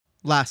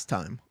Last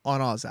time on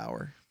Oz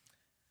Hour.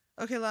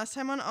 Okay, last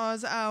time on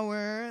Oz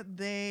Hour,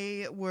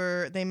 they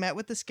met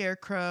with the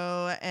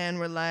Scarecrow and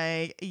were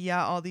like,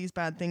 yeah, all these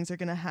bad things are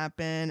gonna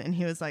happen. And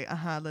he was like,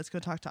 let's go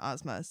talk to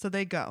Ozma. So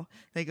they go,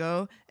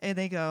 and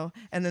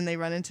then they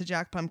run into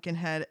Jack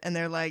Pumpkinhead and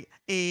they're like,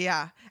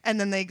 yeah. And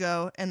then they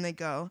go, and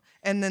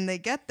then they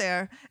get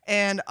there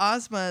and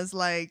Ozma's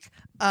like,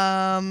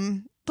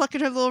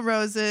 plucking her little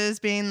roses,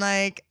 being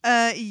like,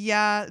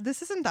 yeah,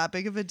 this isn't that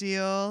big of a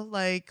deal.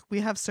 Like, we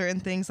have certain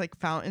things like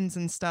fountains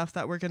and stuff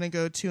that we're going to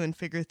go to and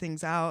figure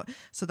things out.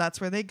 So that's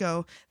where they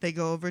go. They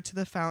go over to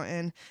the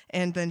fountain,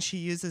 and then she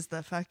uses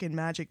the fucking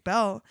magic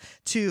belt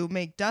to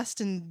make dust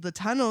in the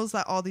tunnels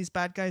that all these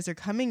bad guys are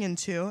coming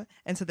into.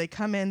 And so they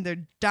come in,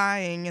 they're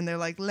dying, and they're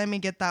like, let me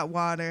get that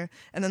water.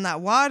 And then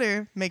that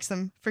water makes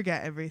them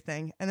forget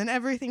everything. And then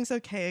everything's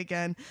okay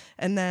again.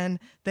 And then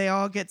they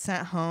all get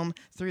sent home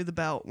through the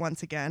belt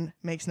once again.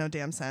 Makes no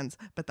damn sense,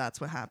 but that's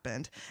what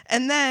happened.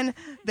 And then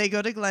they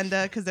go to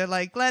Glenda because they're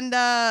like,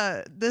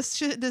 Glenda, this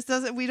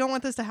doesn't, we don't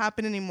want this to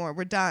happen anymore.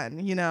 We're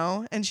done, you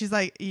know? And she's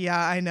like,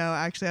 yeah, I know.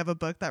 I actually have a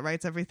book that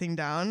writes everything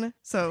down.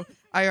 So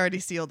I already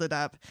sealed it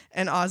up.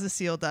 And Oz is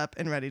sealed up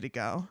and ready to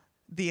go.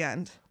 The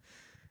end.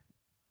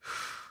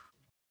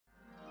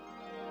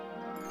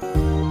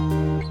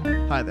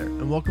 Hi there,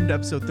 and welcome to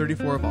episode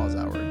 34 of Oz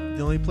Hour,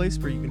 the only place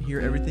where you can hear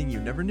everything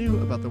you never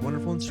knew about the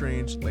wonderful and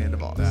strange land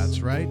of Oz.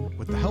 That's right.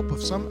 With the help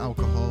of some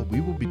alcohol,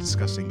 we will be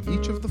discussing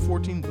each of the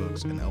 14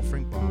 books in L.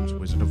 Frank Baum's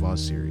Wizard of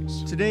Oz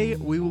series. Today,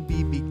 we will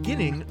be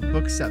beginning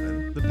Book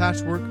 7, The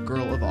Patchwork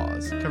Girl of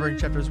Oz, covering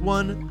chapters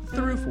 1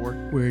 through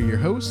 4. We're your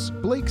hosts,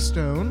 Blake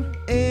Stone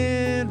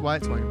And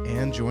Wyatt Swanger.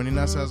 and joining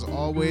us as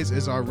always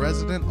is our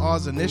resident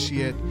Oz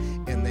initiate,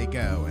 and they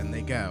go, and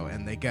they go,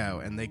 and they go,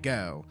 and they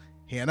go,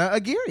 Hannah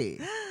Aguirre.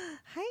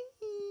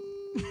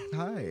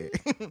 Hi.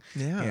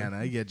 Yeah.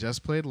 Hannah, you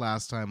just played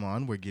last time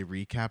on where you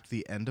recapped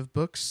the end of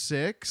book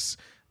 6,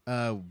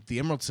 The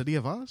Emerald City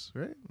of Oz,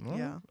 right? Well,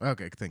 Yeah.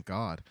 Okay, thank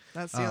God.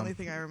 That's the only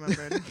thing I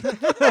remembered.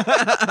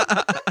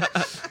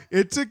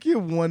 It took you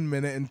 1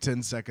 minute and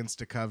 10 seconds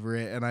to cover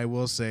it, and I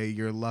will say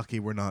you're lucky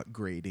we're not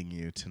grading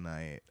you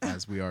tonight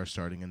as we are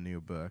starting a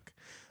new book.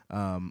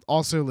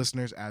 Also,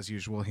 listeners, as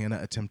usual, Hannah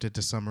attempted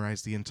to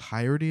summarize the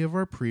entirety of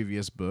our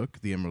previous book,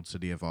 The Emerald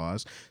City of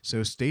Oz,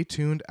 so stay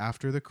tuned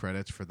after the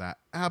credits for that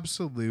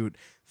absolute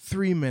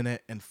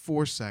 3-minute and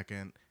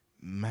 4-second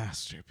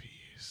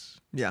masterpiece.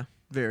 Yeah,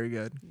 very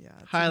good. Yeah,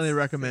 it's Highly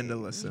recommend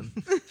to insane.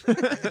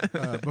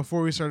 listen.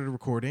 Before we started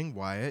recording,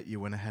 Wyatt, you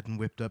went ahead and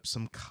whipped up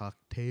some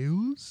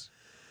cocktails.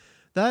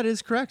 That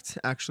is correct.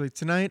 Actually,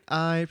 tonight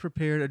I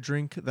prepared a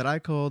drink that I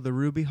call the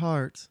Ruby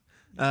Heart.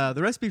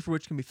 The recipe for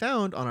which can be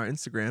found on our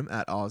Instagram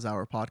at Oz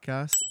Hour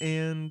Podcast,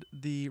 and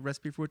the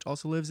recipe for which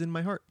also lives in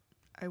my heart.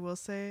 I will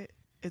say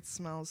it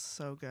smells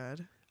so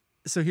good.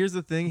 So here's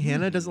the thing.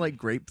 Hannah doesn't like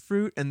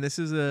grapefruit, and this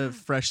is a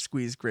fresh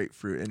squeezed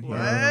grapefruit in here.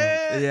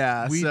 What?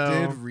 Yeah, We so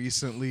did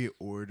recently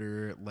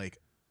order like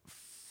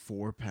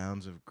 4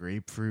 pounds of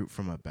grapefruit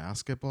from a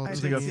basketball I it's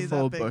team. like did a see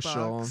full that big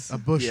bushel. box. A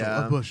bushel,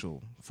 Yeah. a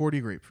bushel.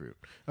 40 grapefruit.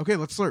 Okay,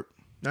 let's slurp.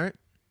 All right.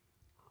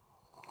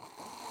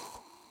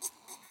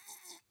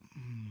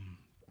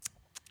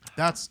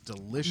 That's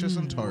delicious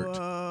and tart.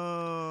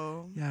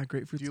 Whoa. Yeah,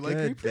 grapefruit's Do you like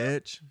good,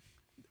 grapefruit?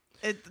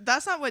 bitch.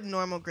 That's not what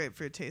normal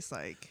grapefruit tastes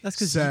like. That's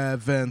because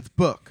Seventh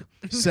book.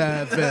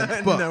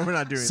 Seventh book. No, we're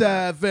not doing that.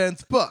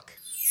 Seventh book.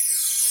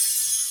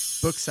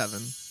 Book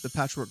 7, The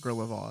Patchwork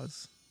Girl of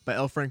Oz, by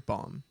L. Frank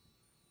Baum,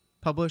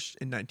 published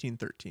in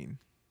 1913.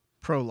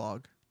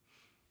 Prologue.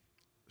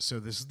 So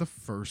this is the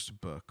first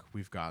book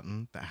we've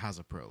gotten that has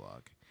a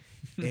prologue.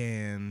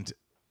 And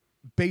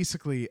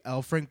basically,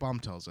 L. Frank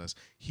Baum tells us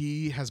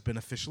he has been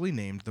officially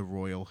named the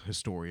Royal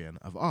Historian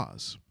of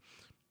Oz.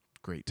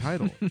 Great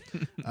title.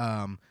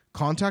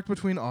 Contact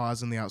between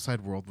Oz and the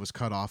outside world was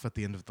cut off at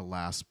the end of the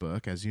last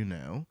book, as you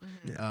know.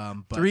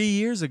 But 3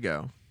 years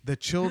ago. the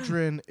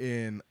children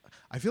in...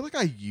 I feel like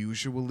I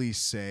usually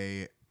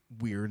say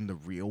we're in the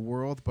real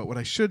world, but what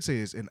I should say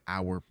is in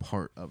our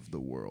part of the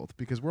world,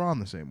 because we're on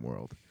the same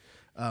world.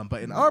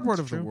 But in our part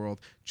of the world,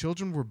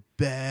 children were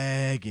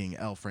begging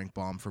L. Frank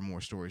Baum for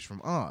more stories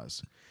from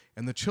Oz.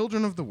 And the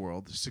children of the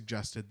world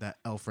suggested that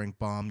L. Frank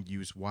Baum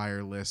use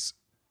wireless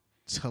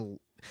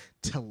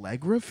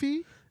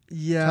telegraphy?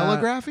 Yeah.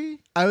 Telegraphy?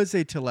 I would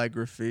say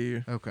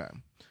telegraphy. Okay.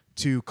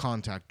 To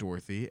contact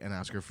Dorothy and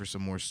ask her for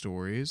some more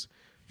stories.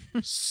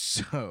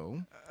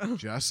 So,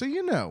 just so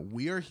you know,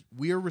 we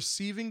are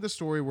receiving the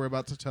story we're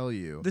about to tell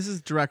you. This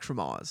is direct from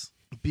Oz.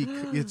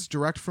 It's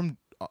direct from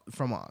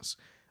Oz.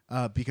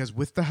 Because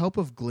with the help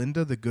of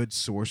Glinda the Good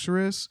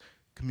Sorceress,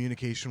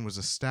 communication was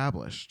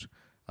established,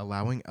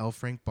 allowing L.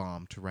 Frank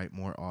Baum to write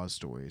more Oz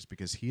stories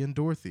because he and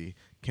Dorothy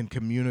can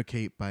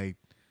communicate by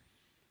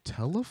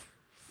telephone?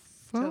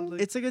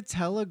 It's like a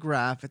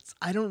telegraph.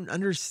 I don't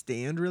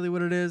understand really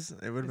what it is.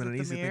 It would have been it an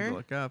the easy thing mirror? to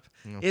look up.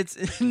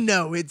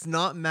 No. It's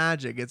not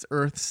magic. It's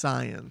earth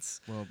science.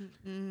 Well,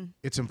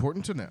 it's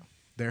important to know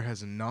there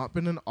has not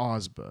been an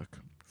Oz book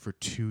for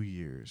 2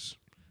 years.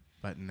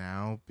 But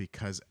now,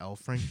 because L.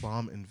 Frank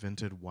Baum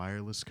invented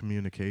wireless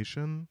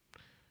communication,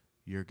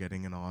 you're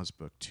getting an Oz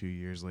book 2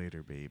 years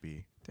later,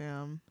 baby.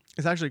 Damn.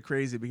 It's actually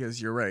crazy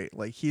because you're right.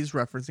 Like, he's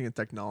referencing a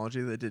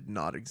technology that did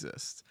not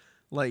exist.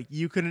 Like,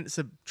 you couldn't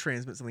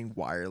transmit something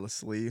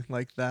wirelessly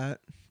like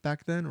that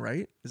back then,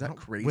 right? Is that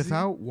crazy?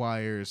 Without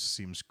wires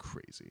seems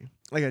crazy.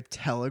 Like a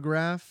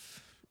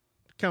telegraph?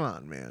 Come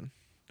on, man.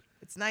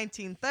 It's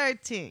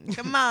 1913.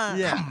 Come on.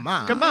 Yeah.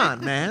 Come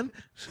on, man.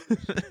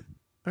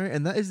 All right,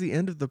 and that is the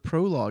end of the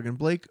prologue. And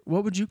Blake,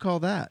 what would you call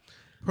that?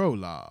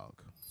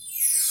 Prologue.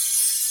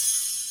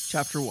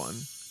 Chapter 1.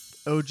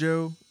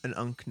 Ojo and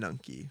Unk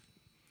Nunky.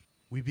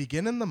 We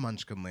begin in the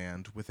Munchkin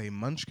land with a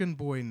Munchkin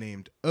boy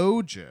named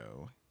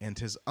Ojo and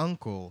his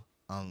uncle,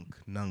 Unk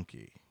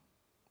Nunky.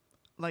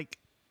 Like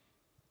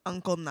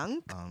Uncle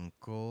Nunk?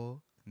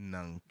 Uncle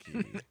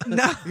Nunky.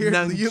 No.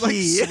 You like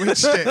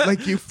switched it.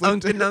 Like you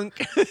flipped it. Nunk.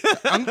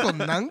 Uncle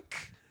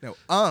Nunk? No,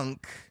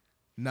 Unk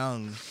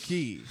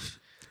Nunky.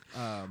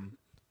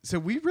 So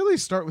we really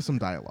start with some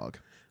dialogue.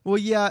 Well,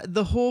 yeah,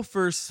 the whole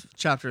first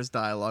chapter is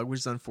dialogue,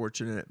 which is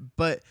unfortunate.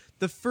 But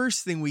the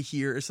first thing we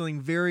hear is something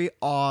very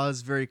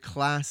Oz, very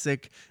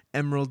classic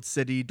Emerald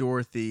City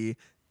Dorothy,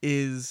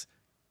 is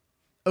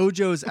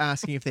Ojo's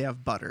asking if they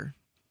have butter.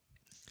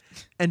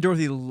 And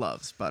Dorothy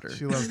loves butter.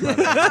 She loves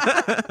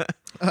butter.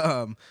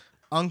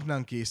 Unk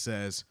Nunky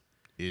says,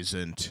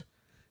 isn't.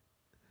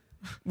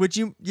 Which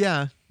you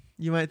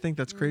might think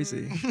that's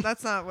crazy.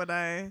 That's not what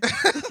I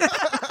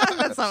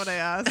That's not what I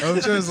asked.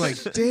 Ojo's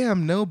like,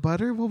 damn, no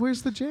butter? Well,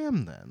 where's the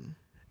jam then?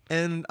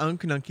 And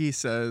Unk Nunky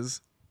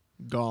says,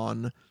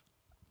 gone.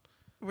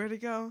 Where'd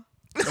it go?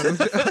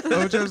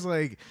 Ojo's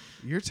like,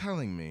 you're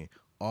telling me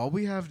all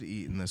we have to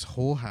eat in this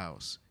whole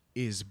house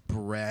is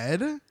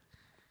bread?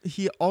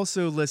 He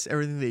also lists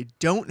everything they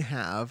don't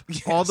have,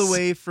 all the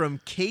way from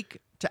cake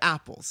to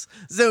apples.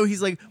 So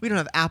he's like, we don't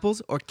have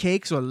apples or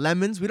cakes or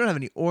lemons. We don't have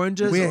any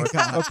oranges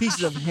or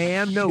pieces of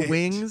ham, no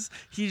wings.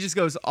 He just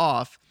goes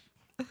off.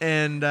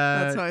 And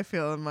that's how I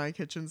feel in my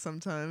kitchen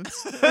sometimes.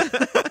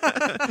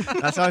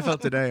 that's how I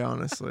felt today,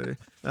 honestly,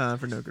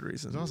 for no good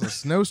reason. There's also a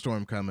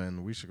snowstorm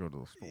coming. We should go to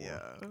the store. Yeah.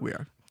 We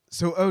are.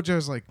 So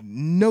Ojo's like,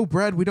 no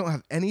bread. We don't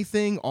have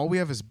anything. All we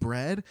have is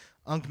bread.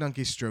 Unk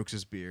Nunky strokes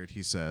his beard.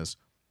 He says,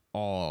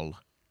 all.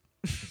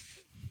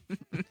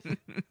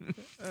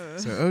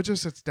 So Ojo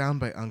sits down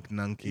by Unk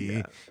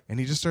Nunky, and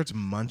he just starts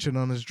munching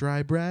on his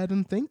dry bread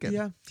and thinking.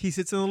 Yeah. He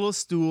sits in a little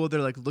stool.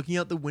 They're like looking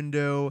out the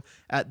window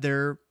at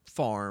their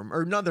farm,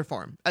 or not their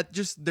farm, at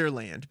just their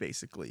land,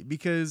 basically,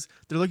 because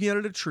they're looking out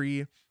at a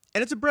tree,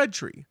 and it's a bread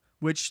tree,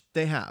 which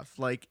they have.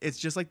 Like, it's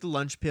just like the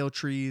lunch pail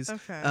trees.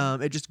 Okay.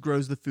 It just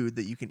grows the food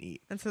that you can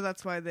eat. And so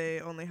that's why they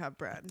only have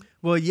bread.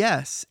 Well,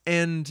 yes.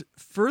 And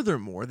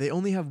furthermore, they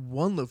only have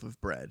one loaf of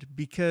bread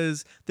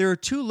because there are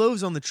 2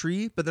 loaves on the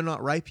tree, but they're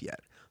not ripe yet.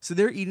 So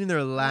they're eating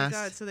their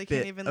last so they bit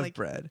can't even of like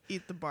bread.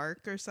 eat the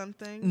bark or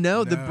something.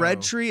 No, the No.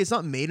 bread tree, it's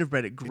not made of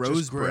bread. It grows, It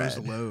just grows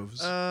bread.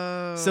 loaves.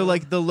 Oh. So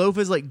like the loaf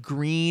is like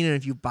green, and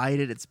if you bite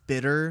it, it's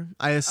bitter.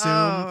 I assume.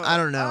 I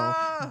don't know,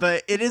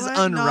 but it is what?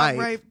 unripe.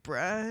 Not ripe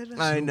bread.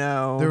 I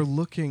know. They're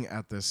looking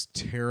at this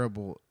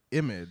terrible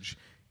image,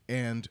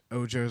 and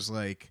Ojo's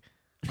like,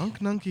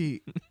 Unk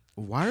Nunky,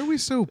 why are we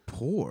so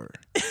poor?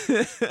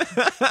 Whoa.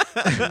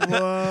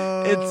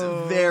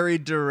 It's very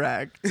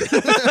direct.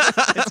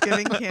 It's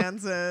giving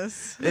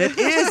Kansas. It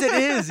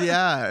is.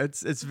 Yeah,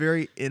 it's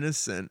very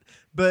innocent.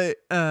 But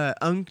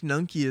Unk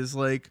Nunky is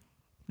like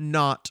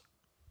not.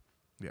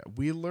 Yeah,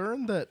 we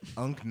learned that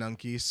Unk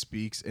Nunky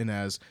speaks in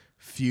as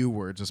few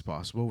words as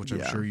possible, which I'm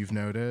Yeah. sure you've I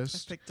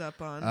noticed. picked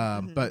up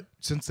on. But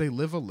since they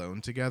live alone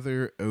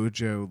together,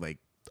 Ojo like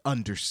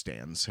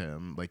understands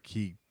him. Like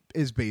he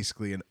is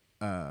basically a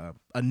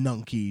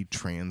Nunky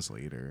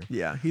translator.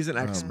 Yeah, he's an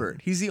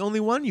expert. He's the only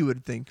one you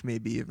would think,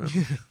 maybe even,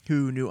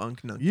 who knew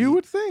Unk Nunky. You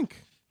would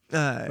think.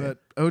 But But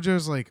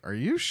Ojo's like, are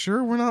you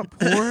sure we're not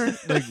poor?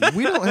 Like,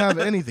 we don't have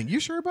anything. You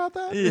sure about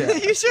that? yeah.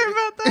 You sure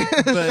about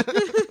that?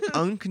 But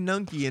Unk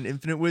Nunky in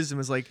Infinite Wisdom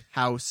is like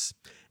house,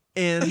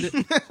 and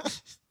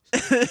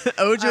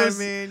Ojo's.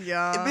 I mean,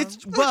 yeah.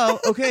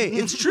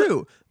 It's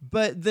true.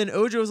 But then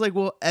Ojo's like,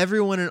 well,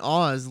 everyone in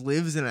Oz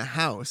lives in a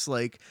house.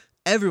 Like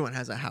everyone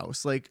has a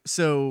house. Like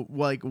so,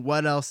 like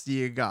what else do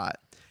you got?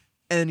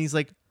 And he's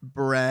like,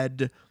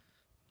 bread.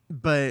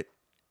 But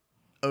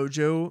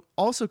Ojo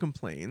also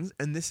complains,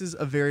 and this is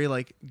a very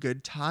like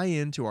good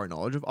tie-in to our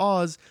knowledge of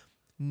Oz.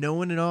 No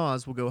one in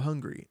Oz will go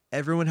hungry.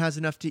 Everyone has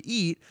enough to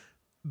eat,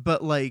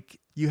 but like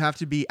you have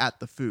to be at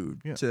the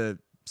food to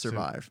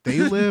survive. So they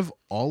live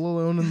all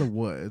alone in the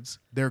woods.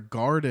 Their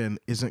garden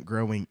isn't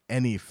growing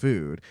any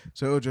food.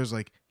 So Ojo's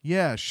like,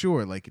 yeah,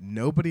 sure. Like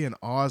nobody in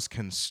Oz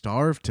can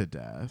starve to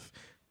death,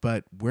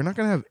 but we're not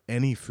going to have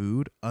any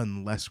food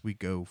unless we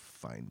go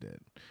find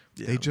it.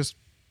 Yeah.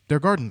 Their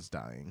garden's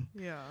dying.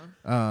 Yeah.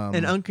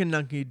 And Unk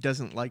Nunky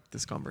doesn't like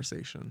this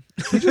conversation.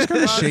 He just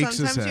kind of Well, shakes his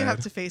sometimes head. you have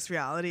to face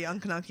reality,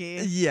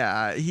 Unkanaki.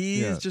 Yeah,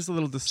 he Yeah. is just a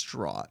little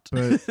distraught.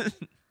 But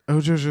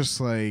Ojo's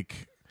just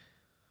like,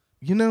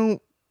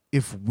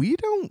 if we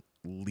don't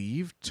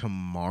leave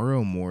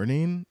tomorrow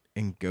morning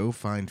and go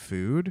find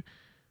food,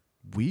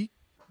 we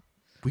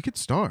we could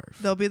starve.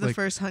 They'll be the Like,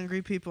 first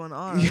hungry people in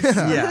Oz.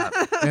 Yeah.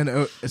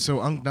 And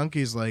so Unc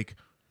Nunkey's like,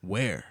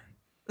 where?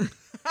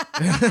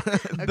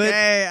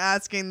 Okay,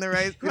 asking the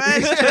right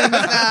questions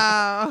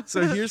now.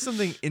 So here's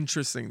something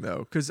interesting though,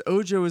 because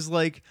Ojo is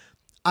like,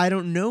 I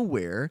don't know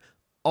where.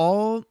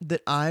 All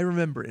that I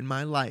remember in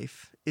my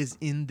life is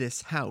in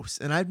this house,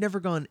 and I've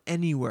never gone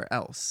anywhere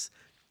else.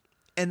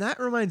 And that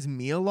reminds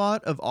me a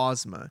lot of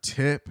Ozma.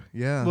 Tip,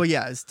 yeah. Well,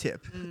 yeah, it's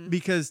Tip.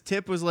 Because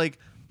Tip was like,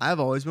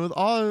 I've always been with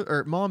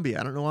Mombi.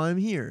 I don't know why I'm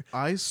here.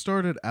 I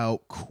started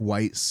out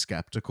quite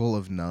skeptical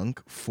of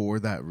Nunk for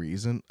that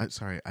reason.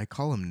 I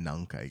call him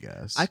Nunk, I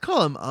guess. I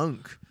call him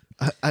Unk.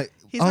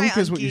 He's my Unk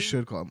is what you Unky.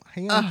 should call him.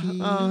 Hey,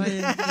 Unky.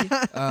 Hey,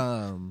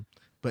 Unky.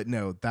 But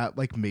no, that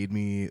like made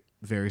me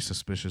very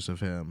suspicious of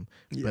him.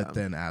 Yeah. But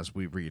then as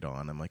we read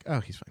on, I'm like, oh,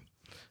 he's fine.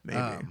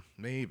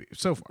 Maybe.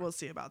 So far. We'll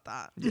see about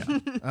that.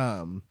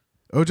 Yeah.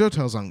 Ojo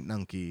tells Unc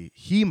Nunkey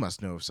he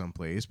must know of some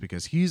place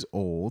because he's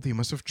old. He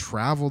must have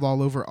traveled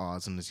all over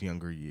Oz in his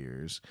younger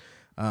years.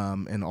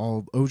 And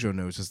all Ojo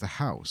knows is the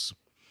house.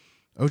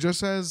 Ojo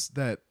says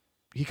that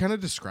he kind of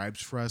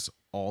describes for us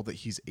all that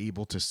he's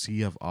able to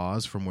see of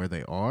Oz from where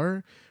they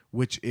are,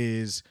 which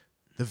is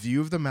the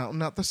view of the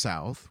mountain out the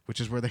south, which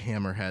is where the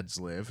Hammerheads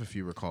live, if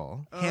you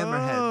recall.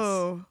 Hammerheads.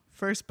 Oh,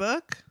 first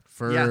book?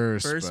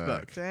 First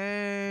book.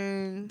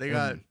 Dang. They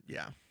got,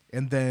 yeah.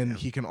 And then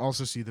he can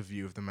also see the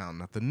view of the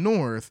mountain at the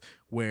north,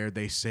 where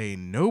they say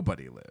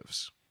nobody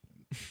lives.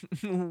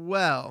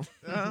 Well,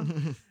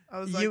 I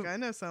was You- like, I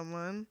know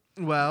someone.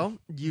 well,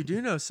 you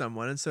do know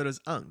someone, and so does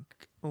Unc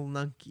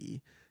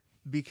Nunkey,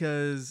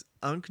 because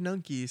Unc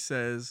Nunkey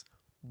says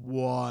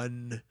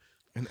one.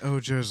 And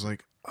Ojo's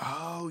like,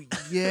 oh,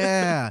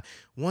 yeah.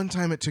 One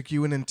time it took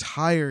you an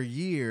entire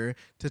year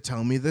to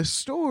tell me this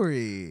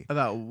story.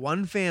 About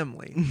one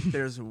family.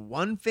 There's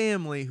one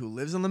family who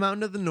lives on the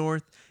mountain to the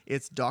north.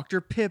 It's Dr.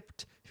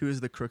 Pipt, who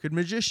is the crooked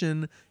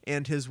magician,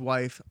 and his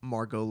wife,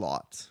 Margot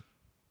Lot.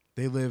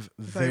 They live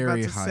I thought you were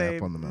very about to high say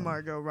up on the mountain.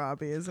 Margot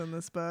Robbie is in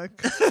this book.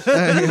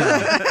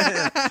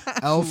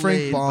 L. Frank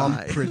Played Baum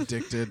by.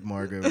 predicted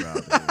Margot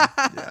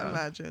Robbie.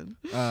 Imagine.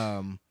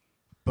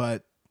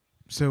 But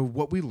so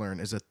what we learn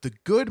is that the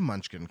good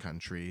Munchkin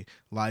country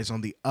lies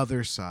on the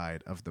other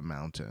side of the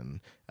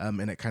mountain.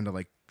 And it kind of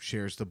like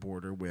shares the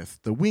border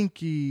with the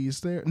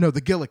Winkies there. No,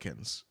 the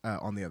Gillikins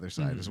on the other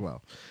side as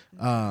well.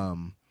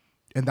 And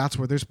that's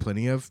where there's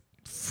plenty of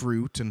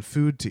fruit and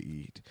food to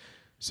eat.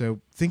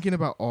 So thinking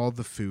about all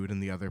the food in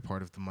the other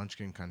part of the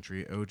Munchkin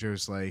country,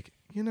 Ojo's like,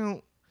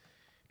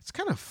 it's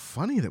kind of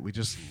funny that we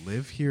just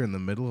live here in the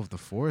middle of the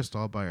forest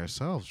all by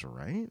ourselves,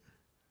 right?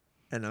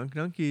 And Unc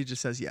Nunkey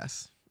just says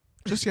yes.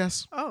 Just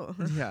yes. Oh.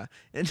 Yeah.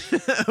 And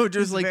Ojo's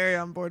He's like, very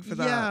on board for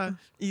that. yeah.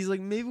 He's like,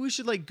 maybe we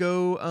should like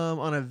go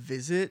on a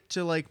visit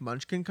to like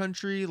Munchkin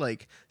country,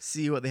 like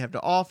see what they have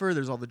to offer.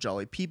 There's all the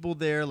jolly people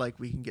there. Like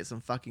we can get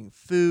some fucking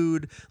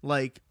food.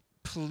 Like,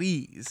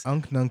 please.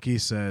 Unc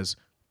Nunkey says,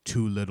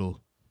 too little.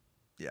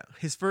 Yeah.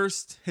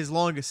 His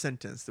longest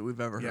sentence that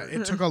we've ever Yeah, heard.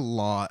 it took a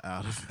lot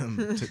out of him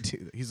to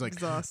do that. He's like,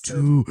 Exhausted.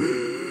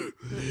 too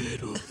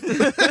little.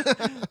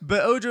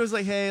 But Ojo's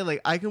like, hey, like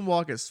I can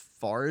walk as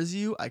far as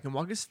you. I can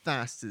walk as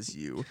fast as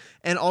you.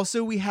 And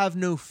also we have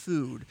no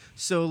food.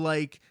 So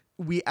like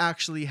we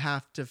actually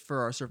have to,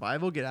 for our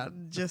survival, get out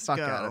Just the fuck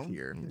go. out of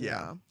here.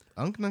 Yeah.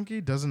 Unc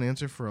Nunkey doesn't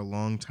answer for a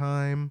long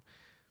time.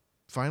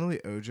 Finally,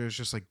 Ojo's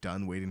just like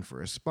done waiting for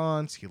a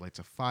response. He lights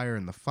a fire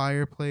in the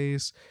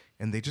fireplace,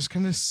 and they just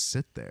kind of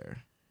sit there.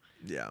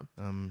 Yeah.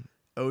 Um,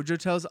 Ojo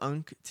tells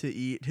Unc to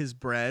eat his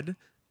bread,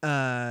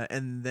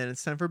 and then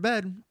it's time for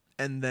bed.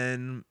 And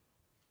then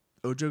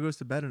Ojo goes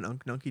to bed, and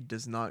Unc Nunkey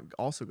does not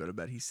also go to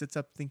bed. He sits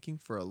up thinking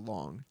for a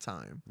long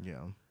time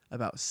yeah.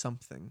 about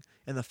something,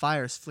 and the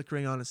fire's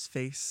flickering on his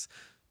face.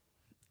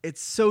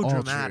 It's so All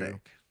dramatic. true.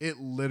 It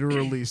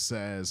literally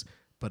says,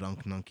 but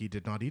Unc Nunkey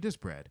did not eat his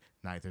bread.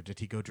 Neither did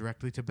he go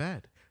directly to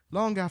bed.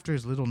 Long after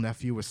his little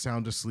nephew was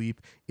sound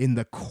asleep in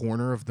the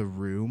corner of the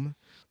room,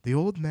 the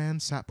old man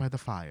sat by the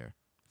fire,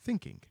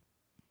 thinking.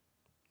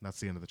 That's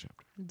the end of the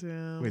chapter.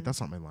 Damn. Wait,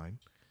 that's not my line.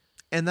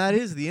 And that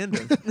is the end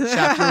of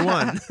chapter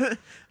 1.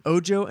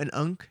 Ojo and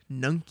Unc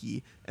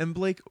Nunkey. And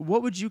Blake,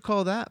 what would you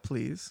call that,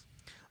 please?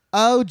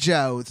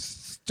 Ojo,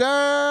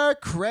 stir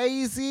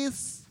crazy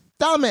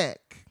stomach.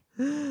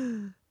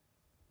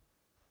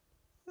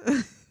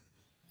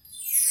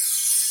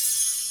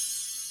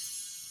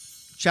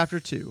 Chapter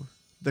 2.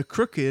 The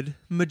Crooked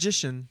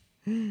Magician.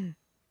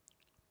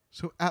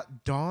 So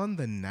at dawn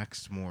the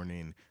next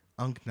morning,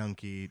 Unc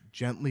Nunkey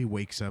gently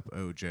wakes up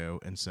Ojo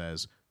and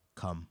says,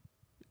 "Come."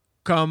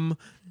 Come.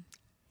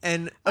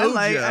 And I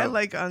Ojo,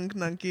 like Unc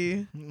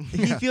Nunkey.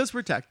 he feels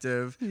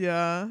protective.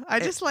 Yeah.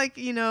 I just like,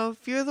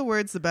 fewer the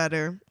words the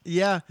better.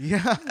 Yeah.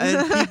 Yeah.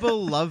 And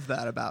people love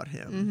that about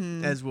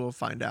him, as we'll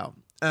find out.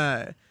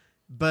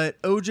 But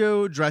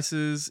Ojo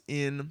dresses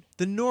in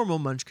the normal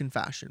Munchkin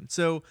fashion.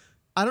 So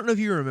I don't know if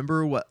you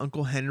remember what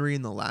Uncle Henry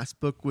in the last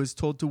book was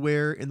told to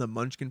wear in the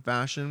Munchkin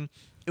fashion.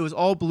 It was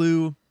all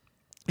blue.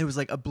 It was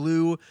like a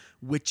blue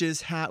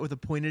witch's hat with a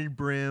pointed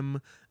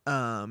brim.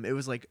 It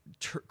was like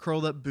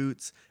curled up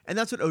boots, and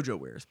that's what Ojo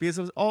wears because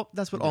it was all.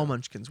 That's what all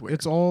Munchkins wear.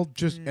 It's all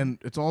just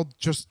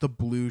the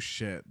blue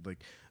shit, like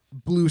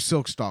blue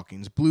silk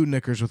stockings, blue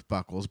knickers with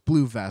buckles,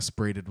 blue vests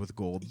braided with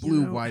gold,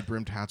 blue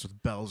wide-brimmed hats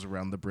with bells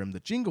around the brim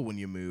that jingle when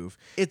you move.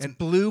 It's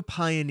blue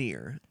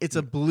Pioneer. It's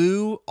a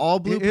all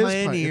blue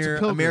Pioneer,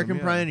 pilgrim, American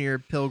Pioneer,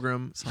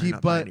 Pilgrim. Sorry,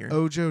 not but Pioneer.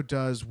 Ojo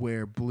does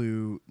wear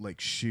blue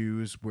like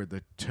shoes where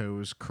the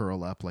toes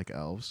curl up like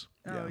elves.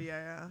 Oh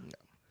yeah.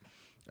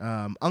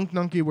 Unk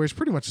Nunky wears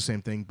pretty much the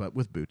same thing, but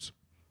with boots.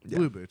 Yeah.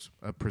 Blue boots,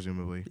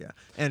 presumably. Yeah,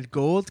 and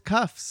gold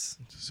cuffs.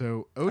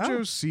 So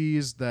Ojo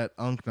sees that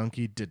Unk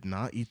Nunky did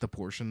not eat the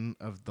portion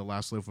of the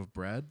last loaf of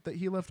bread that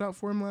he left out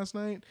for him last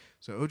night.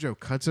 So Ojo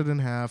cuts it in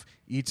half,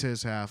 eats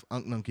his half.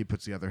 Unk Nunky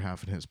puts the other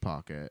half in his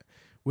pocket.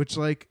 Which,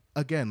 like,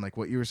 again, like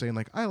what you were saying,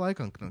 like, I like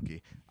Unk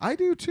Nunky. I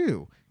do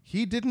too.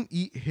 He didn't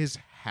eat his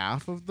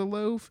half of the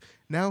loaf.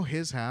 Now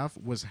his half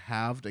was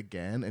halved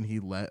again, and he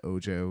let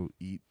Ojo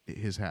eat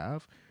his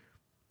half.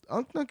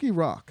 Unk Nunky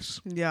rocks.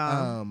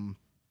 Yeah.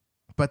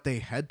 But they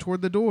head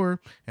toward the door,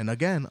 and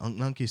again, Unk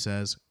Nunky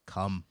says,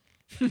 "Come."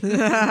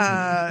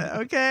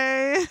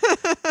 Okay.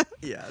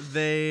 Yeah,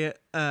 they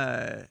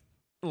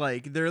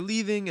they're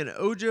leaving, and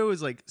Ojo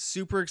is like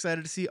super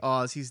excited to see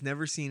Oz. He's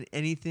never seen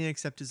anything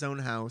except his own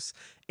house,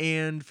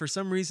 and for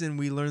some reason,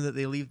 we learn that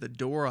they leave the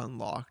door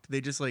unlocked.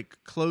 They just like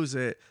close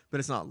it,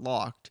 but it's not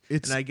locked.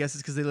 And I guess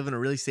it's because they live in a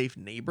really safe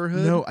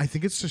neighborhood. No, I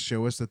think it's to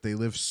show us that they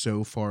live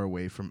so far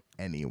away from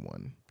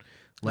anyone.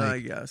 Like, I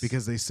guess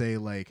because they say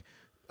like,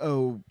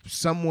 oh,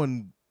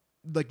 someone,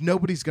 like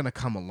nobody's going to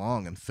come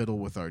along and fiddle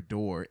with our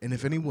door. And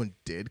if anyone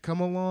did come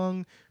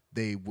along,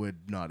 they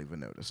would not even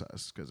notice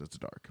us because it's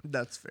dark.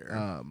 That's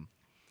fair.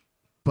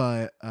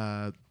 But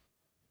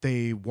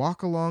they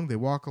walk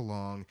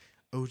along.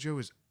 Ojo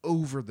is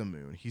over the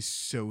moon. He's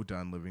so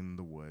done living in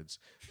the woods.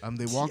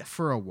 They walk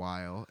for a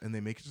while, and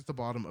they make it to the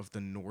bottom of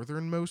the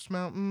northernmost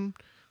mountain,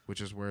 which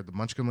is where the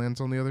Munchkin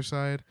lands on the other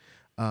side.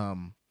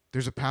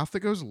 There's a path that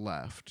goes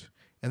left,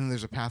 and then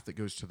there's a path that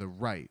goes to the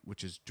right,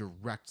 which is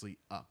directly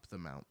up the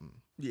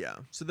mountain. Yeah.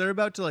 So they're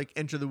about to like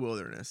enter the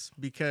wilderness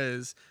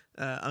because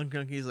Unk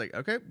Nunky's like,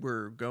 okay,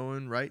 we're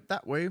going right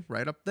that way,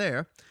 right up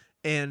there.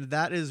 And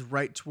that is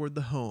right toward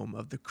the home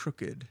of the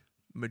crooked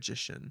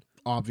magician.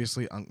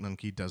 Obviously, Unk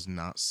Nunky does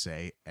not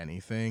say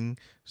anything,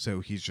 so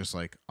he's just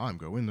like, I'm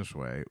going this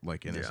way,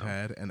 like in his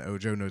head. And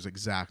Ojo knows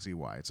exactly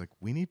why. It's like,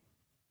 we need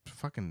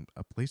fucking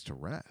a place to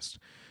rest.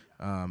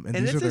 And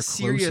these are their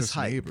closest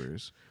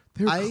neighbors.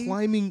 They're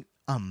climbing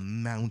a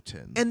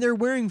mountain. And they're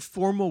wearing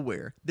formal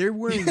wear. They're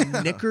wearing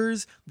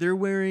knickers. They're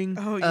wearing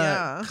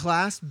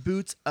clasp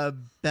boots, a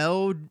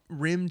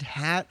bell-rimmed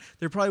hat.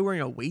 They're probably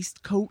wearing a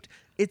waistcoat.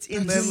 It's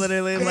insane. They're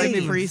literally like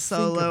free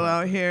solo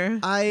out here.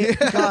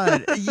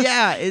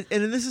 Yeah.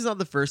 And this is not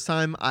the first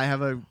time I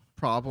have a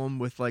problem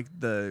with like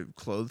the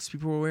clothes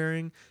people were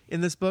wearing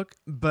in this book,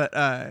 but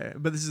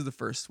this is the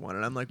first one,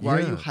 and I'm like, why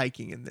are you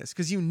hiking in this?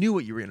 Because you knew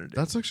what you were gonna do.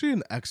 That's actually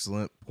an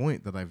excellent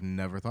point that I've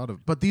never thought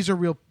of. But these are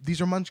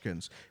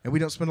Munchkins, and we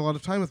don't spend a lot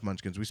of time with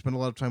Munchkins. We spend a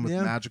lot of time with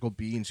magical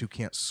beings who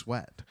can't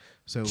sweat.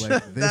 So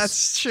like this,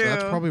 that's true. So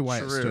that's probably why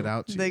it stood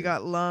out to you. They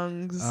got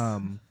lungs.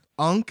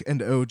 Unk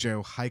and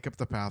Ojo hike up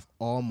the path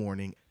all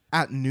morning.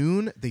 At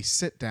noon, they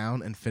sit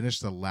down and finish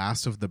the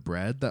last of the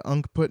bread that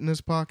Unk put in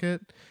his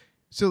pocket.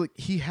 So like,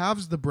 he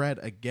halves the bread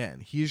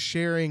again. He is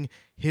sharing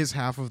his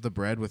half of the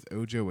bread with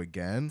Ojo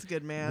again. That's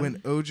good, man.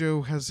 When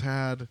Ojo has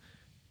had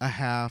a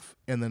half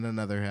and then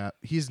another half,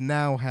 he's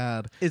now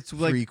had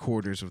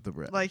three-quarters of the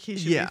bread. Like he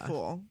should be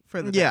full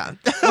for the day. Yeah.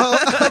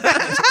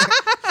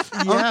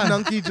 Unk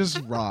Nunky just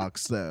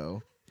rocks,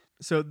 though.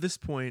 So at this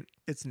point,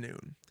 it's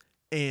noon.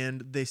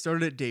 And they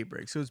started at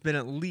daybreak. So it's been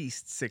at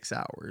least 6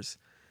 hours.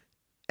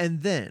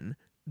 And then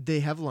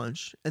they have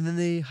lunch, and then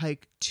they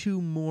hike 2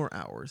 more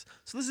hours.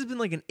 So this has been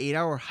like an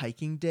 8-hour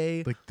hiking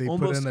day. Like they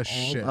almost put in a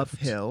all shift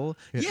uphill.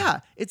 Yeah,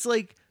 it's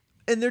like,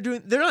 and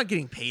they're not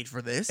getting paid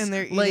for this. And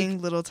they're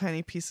eating little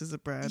tiny pieces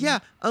of bread. Yeah,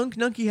 Unk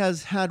Nunky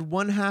has had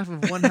one half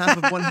of one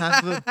half of one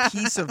half of a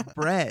piece of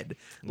bread.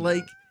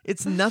 Like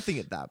it's nothing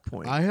at that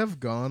point. I have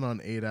gone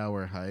on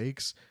 8-hour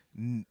hikes.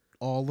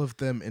 All of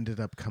them ended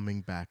up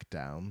coming back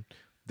down.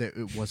 That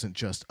it wasn't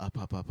just up.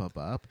 So I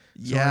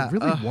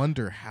really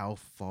wonder how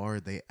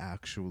far they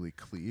actually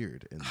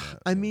cleared in that.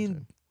 I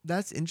mean,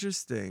 that's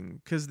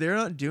interesting because they're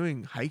not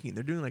doing hiking;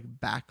 they're doing like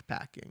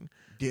backpacking.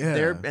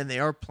 Yeah, they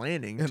are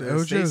planning. And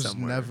to stay Ojo's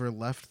somewhere. never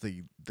left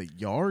the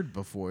yard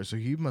before, so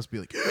he must be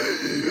like,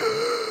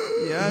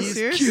 yeah,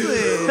 seriously.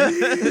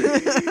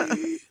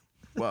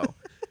 Whoa.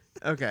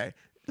 Okay.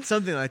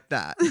 Something like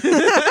that.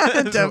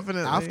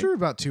 Definitely. So after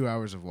about 2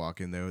 hours of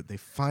walking, though, they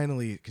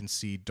finally can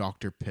see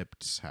Dr.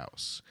 Pip's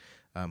house,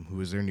 who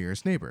is their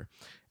nearest neighbor.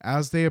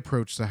 As they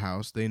approach the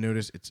house, they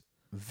notice it's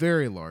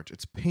very large.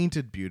 It's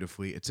painted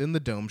beautifully. It's in the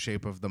dome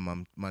shape of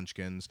the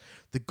Munchkins.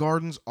 The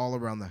gardens all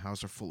around the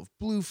house are full of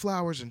blue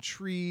flowers and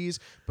trees,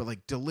 but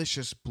like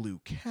delicious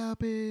blue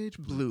cabbage,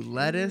 blue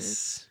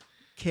lettuce,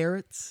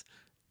 carrots.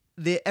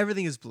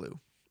 Everything is blue.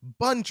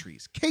 Bun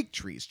trees, cake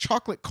trees,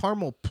 chocolate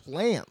caramel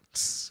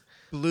plants.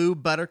 blue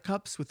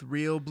buttercups with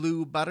real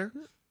blue butter.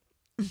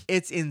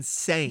 It's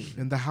insane.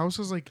 And the house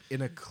is like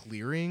in a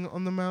clearing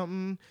on the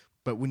mountain,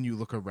 but when you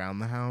look around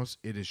the house,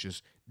 it is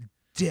just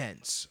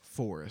dense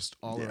forest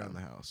all around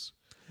the house.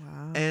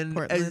 Wow. And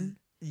Portland.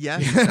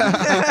 yes,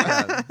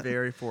 yeah,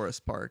 very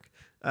forest park.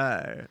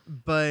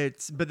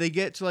 But they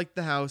get to like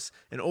the house.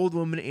 An old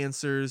woman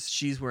answers.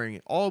 She's wearing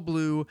it all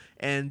blue,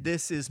 and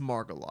this is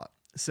Margalot.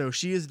 So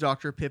she is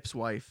Dr. Pip's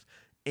wife,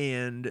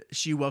 and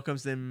she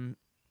welcomes them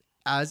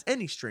as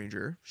any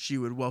stranger. She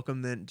would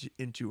welcome them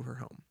into her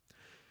home.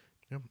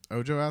 Yep.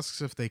 Ojo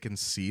asks if they can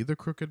see the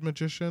crooked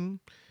magician.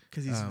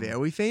 Because he's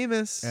very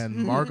famous. And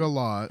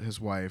Margalot, his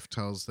wife,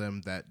 tells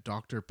them that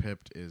Dr.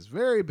 Pip is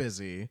very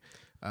busy,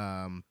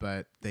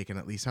 but they can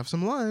at least have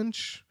some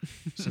lunch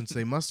since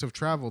they must have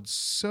traveled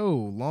so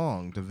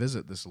long to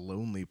visit this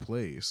lonely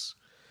place.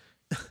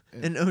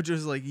 And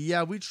Ojo's like,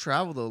 yeah, we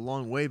traveled a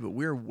long way, but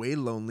we're way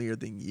lonelier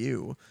than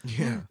you.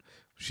 Yeah.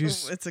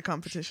 It's a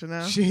competition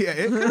now.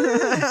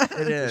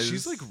 It is.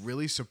 She's like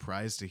really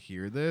surprised to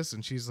hear this,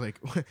 and she's like,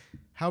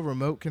 how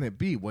remote can it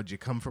be? Would you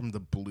come from the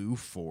blue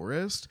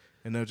forest?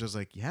 And Ojo's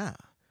like, yeah.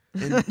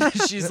 And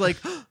she's like,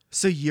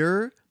 so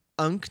you're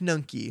Unk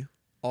Nunky,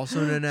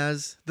 also known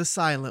as the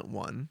Silent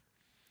One,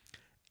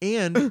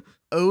 and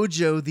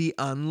Ojo the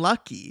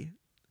Unlucky.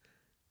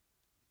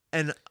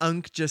 And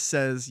Unk just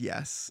says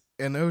yes.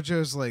 And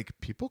Ojo's like,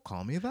 people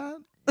call me that?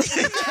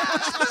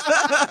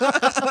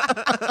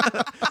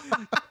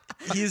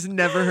 He's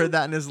never heard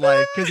that in his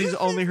life because he's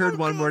only heard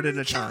one word at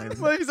a time.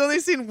 Well, he's only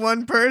seen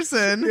one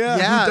person.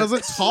 Yeah. Who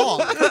doesn't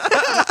talk.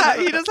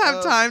 He doesn't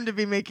have time to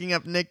be making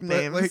up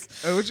nicknames. But, like,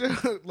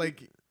 Ojo,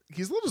 like,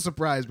 he's a little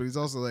surprised, but he's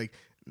also like,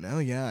 no,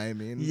 yeah, I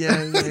mean,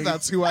 Yeah,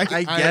 that's who I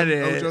get am,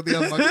 it. Ojo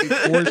the Unlucky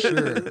for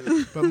sure.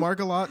 But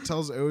Margalot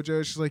tells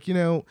Ojo, she's like,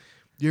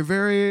 you're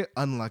very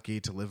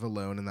unlucky to live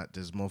alone in that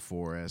dismal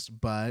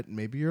forest, but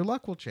maybe your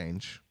luck will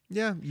change.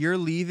 Yeah, you're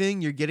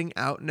leaving. You're getting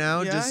out now.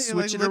 Yeah, just you're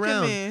switch like, it "Look at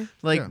around. me."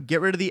 Like, get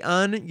rid of the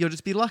you'll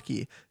just be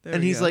lucky. There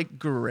And we he's go. like,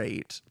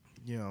 great.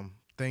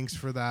 Thanks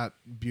for that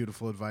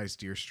beautiful advice,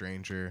 dear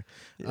stranger.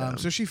 Yeah.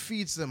 So she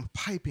feeds them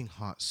piping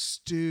hot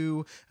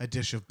stew, a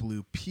dish of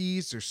blue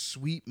peas. There's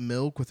sweet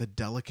milk with a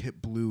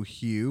delicate blue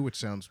hue, which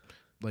sounds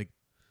like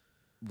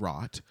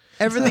rot.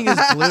 Everything is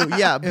blue.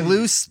 Yeah,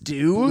 blue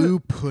stew. Blue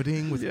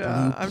pudding with blue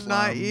plums. I'm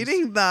not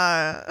eating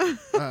that.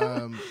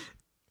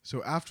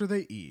 So after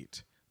they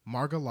eat,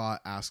 Margalot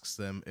asks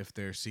them if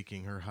they're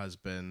seeking her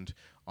husband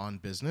on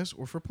business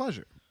or for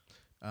pleasure.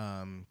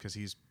 Because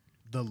he's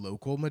the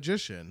local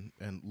magician,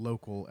 and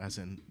local as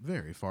in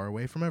very far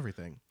away from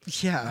everything.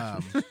 Yeah.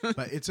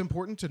 But it's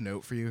important to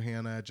note for you,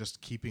 Hannah,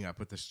 just keeping up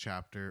with this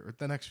chapter, or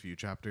the next few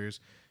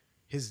chapters,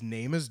 his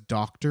name is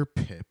Dr.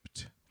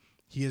 Pipt.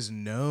 He is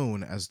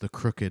known as the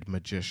Crooked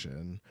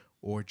Magician,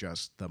 or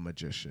just the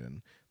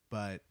Magician.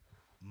 But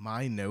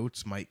my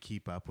notes might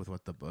keep up with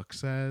what the book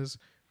says,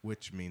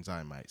 which means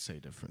I might say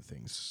different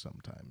things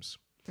sometimes.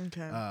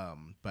 Okay.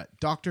 But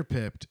Dr.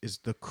 Pipt is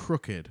the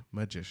Crooked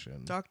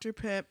Magician. Dr.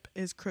 Pip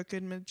is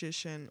crooked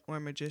magician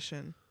or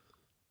magician.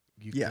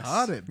 You Yes,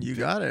 got it. you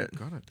got it.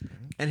 Got it.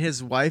 And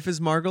his wife is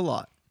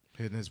Margalot.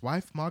 And his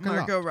wife, Margalot.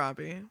 Margot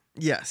Robbie.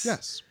 Yes.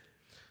 Yes.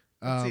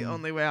 That's the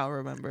only way I'll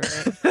remember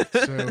it.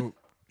 So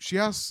she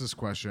asks this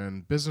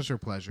question, business or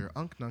pleasure?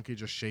 Unk Nunky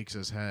just shakes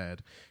his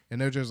head. And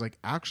Ojo's like,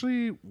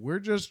 actually, we're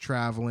just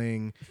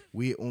traveling.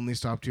 We only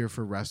stopped here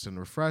for rest and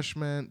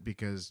refreshment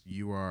because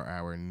you are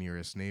our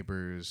nearest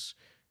neighbors,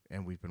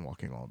 and we've been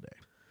walking all day.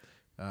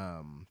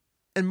 And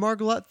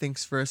Margalot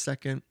thinks for a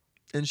second,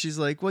 and she's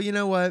like, well, you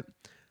know what?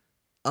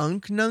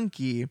 Unk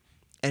Nunky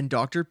and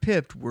Dr.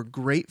 Pipt were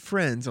great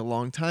friends a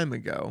long time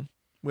ago.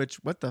 Which,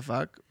 what the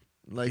fuck?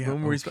 Like, Yeah,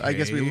 when were we I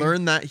guess we okay.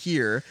 learned that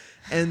here.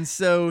 And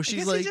so I she's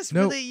guess like, he just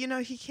no.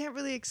 really, he can't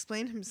really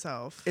explain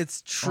himself.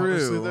 it's true.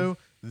 Honestly, though,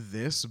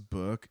 this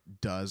book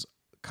does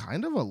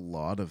kind of a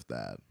lot of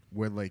that,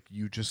 where like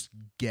you just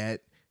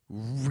get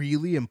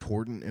really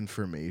important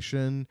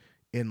information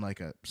in like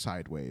a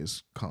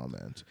sideways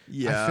comment.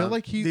 Yeah. I feel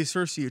like these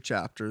first few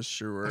chapters,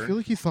 sure. I feel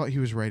like he thought he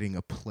was writing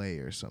a play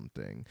or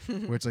something,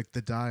 where it's like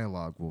the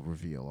dialogue will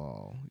reveal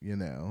all,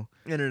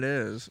 And it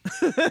is.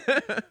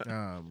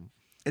 Um,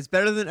 It's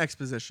better than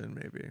exposition,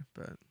 maybe,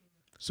 but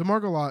So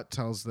Margalot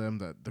tells them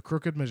that the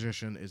Crooked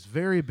Magician is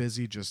very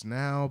busy just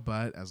now,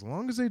 but as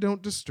long as they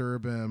don't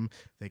disturb him,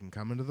 they can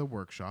come into the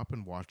workshop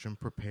and watch him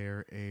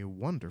prepare a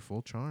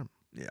wonderful charm.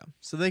 yeah.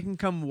 So they can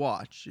come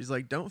watch. He's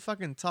like, don't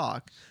fucking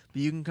talk, but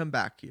you can come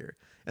back here.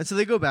 And so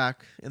they go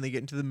back and they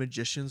get into the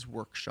magician's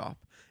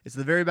workshop. It's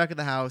the very back of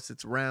the house.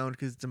 It's round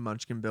because it's a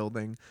Munchkin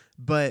building,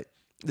 but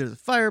there's a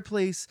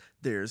fireplace.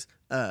 There's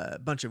a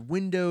bunch of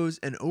windows,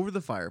 and over the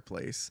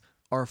fireplace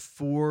are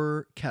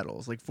 4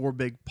 kettles, like 4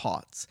 big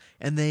pots,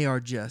 and they are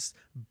just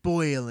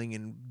boiling,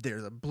 and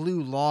there's a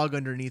blue log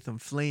underneath them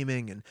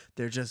flaming, and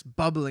they're just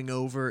bubbling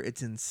over.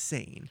 It's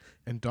insane.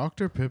 And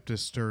Dr. Pipt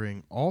is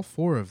stirring all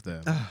 4 of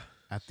them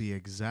at the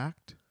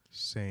exact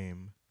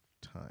same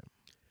time.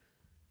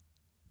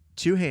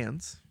 2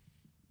 hands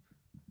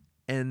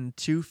and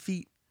 2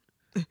 feet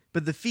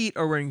but the feet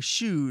are wearing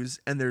shoes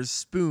and there's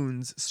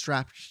spoons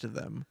strapped to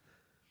them.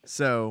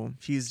 So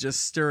he's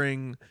just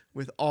stirring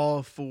with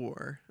all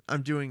four.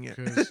 I'm doing it.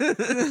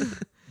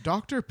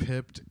 Dr.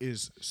 Pipt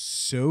is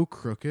so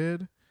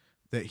crooked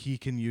that he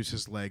can use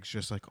his legs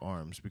just like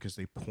arms because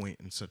they point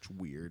in such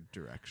weird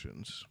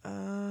directions.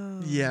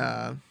 Oh.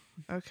 Yeah.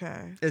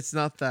 Okay. It's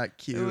not that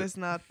cute. It was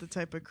not the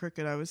type of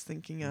crooked I was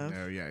thinking of.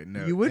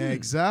 No. You wouldn't.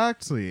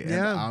 Exactly.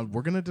 Yeah. And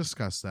we're going to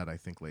discuss that, I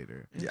think,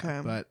 later. Okay.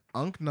 But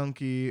Unk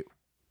Nunky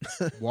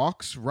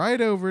walks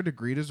right over to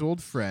greet his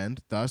old friend,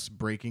 thus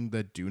breaking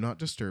the do not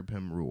disturb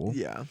him rule.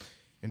 Yeah.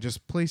 And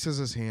just places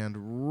his hand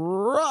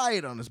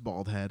right on his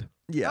bald head.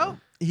 Yeah. Oh.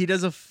 He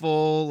does a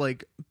full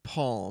like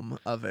palm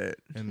of it.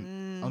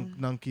 And Unk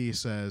Nunky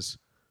says,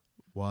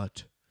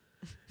 "What?"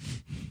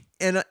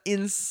 And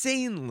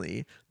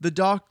insanely, the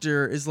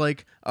doctor is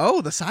like,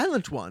 "Oh, the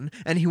silent one,"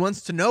 and he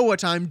wants to know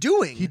what I'm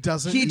doing. He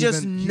doesn't. He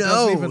just even,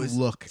 knows. He doesn't even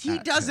look. He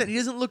at doesn't. him. He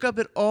doesn't look up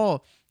at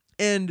all.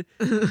 And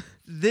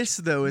this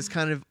though is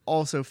kind of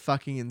also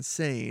fucking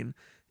insane.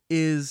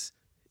 Is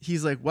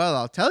he's like, "Well,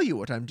 I'll tell you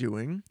what I'm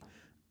doing.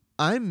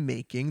 I'm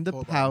making the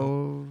Hold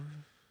power."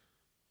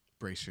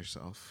 Brace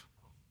yourself.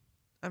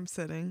 I'm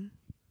sitting.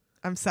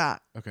 I'm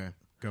sat. Okay,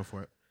 go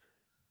for it.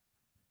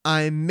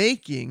 I'm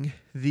making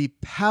the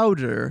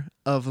powder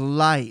of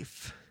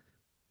life.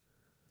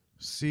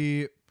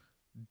 See,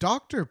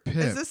 Dr. Pipt.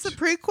 Is this a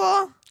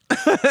prequel?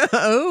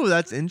 Oh,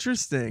 that's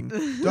interesting.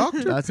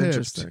 Dr. That's Pipt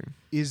interesting.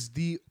 is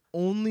the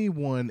only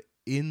one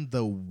in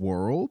the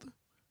world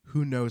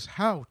who knows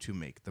how to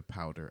make the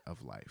powder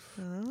of life.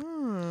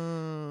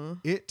 Oh.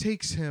 It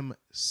takes him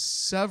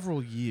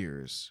several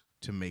years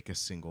to make a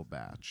single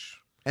batch.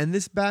 And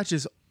this batch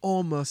is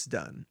almost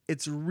done.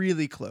 It's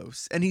really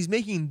close. And he's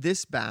making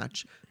this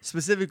batch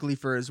specifically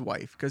for his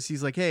wife because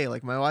he's like, hey,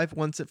 like my wife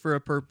wants it for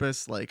a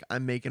purpose. Like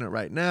I'm making it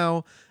right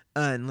now.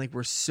 And like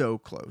we're so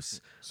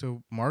close.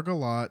 So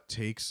Margalot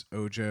takes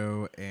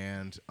Ojo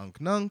and Unk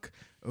Nunk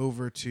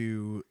over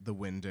to the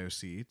window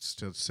seats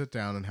to sit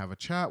down and have a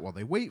chat while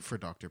they wait for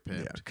Dr.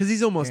 Pipt. Yeah, because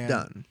he's almost And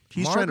done.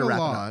 He's trying to wrap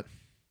it Margalot up.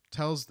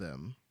 tells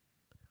them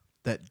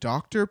that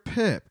Dr.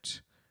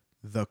 Pipt,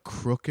 the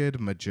crooked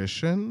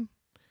magician,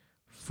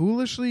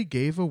 foolishly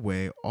gave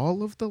away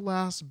all of the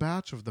last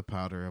batch of the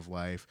powder of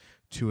life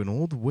to an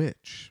old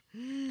witch.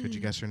 Could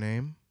you guess her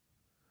name?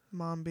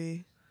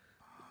 Mombi.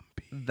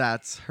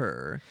 That's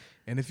her.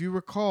 And if you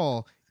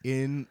recall,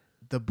 in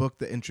the book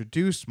that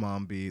introduced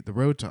Mombi, The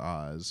Road to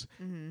Oz,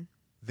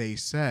 they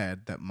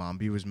said that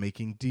Mombi was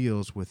making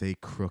deals with a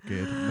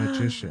crooked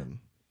magician.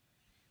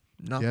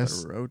 Not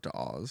Yes. the road to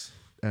Oz.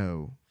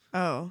 Oh.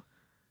 Oh.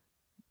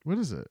 What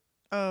is it?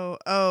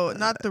 Oh,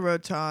 not the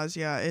Road to Oz.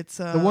 Yeah, it's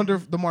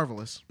The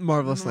Marvelous.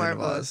 Marvelous Land of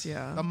Marvelous. Oz.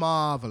 Yeah. The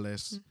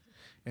Marvelous.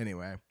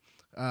 Anyway,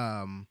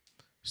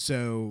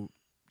 so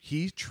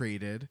he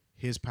traded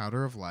his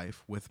powder of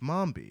life with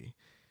Mombi.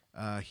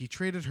 He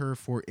traded her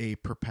for a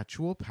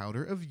perpetual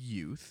powder of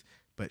youth,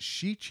 but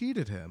she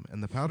cheated him,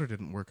 and the powder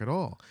didn't work at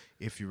all.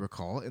 If you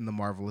recall, in the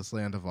Marvelous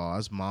Land of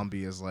Oz,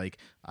 Mombi is like,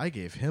 I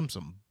gave him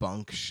some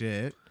bunk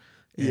shit.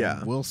 And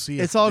Yeah. we'll see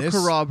It's if all this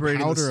corroborating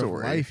the powder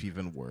story. of life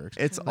even works.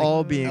 It's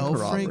all being L.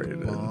 Frank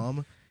corroborated.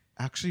 Baum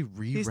actually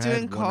reread He's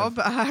doing one of-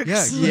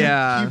 callbacks.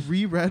 Yeah. He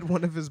reread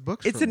one of his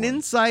books. It's for an once.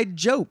 inside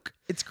joke.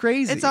 It's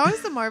crazy. It's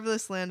always the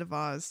Marvelous Land of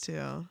Oz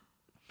too.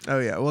 Oh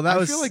yeah. Well, that I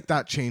was feel like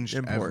that changed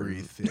important.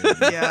 everything.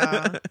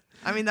 Yeah.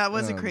 I mean, that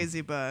was a Um,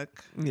 crazy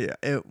book. yeah.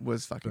 It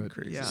was fucking But-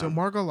 crazy. Yeah. So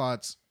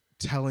Margalot's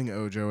telling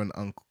Ojo and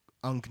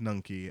Unk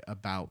Nunky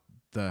about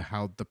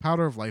how the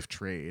powder of life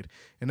trade,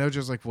 and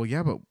Ojo's like, well,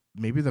 yeah, but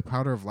maybe the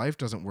powder of life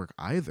doesn't work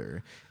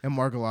either. And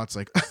Margalot's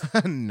like,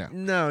 no.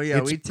 No, yeah,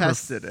 It's we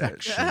tested it.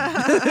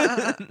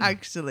 perfection.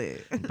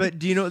 Actually. But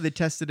do you know what they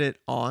tested it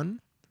on?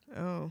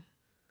 Oh.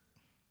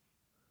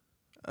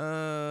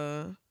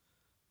 A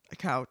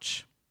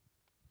couch.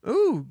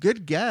 Ooh,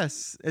 good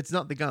guess. It's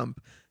not the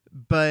Gump,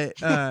 but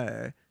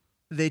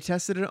they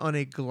tested it on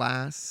a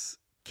glass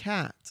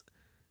cat,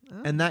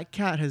 Oh. and that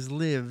cat has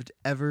lived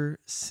ever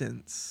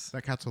since.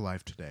 That cat's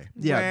alive today.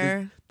 Yeah,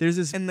 Where? there's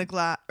this. In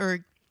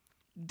the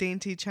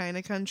dainty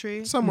China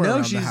country. Somewhere no,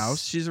 around she's the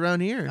house. she's around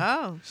here.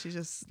 Oh, she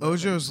just.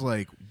 Ojo's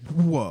like,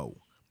 whoa,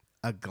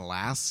 a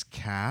glass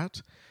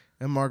cat?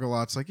 And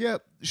Margalot's like, yeah,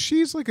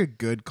 she's like a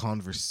good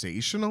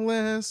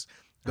conversationalist,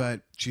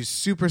 but she's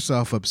super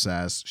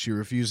self-obsessed. She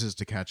refuses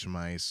to catch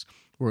mice.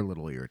 We're a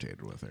little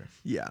irritated with her.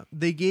 Yeah,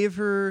 they gave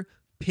her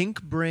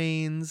pink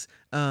brains,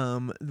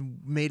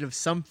 made of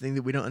something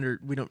that we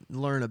don't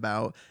learn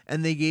about,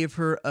 and they gave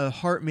her a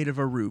heart made of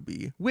a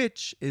ruby,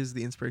 which is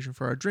the inspiration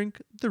for our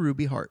drink, the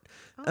Ruby Heart.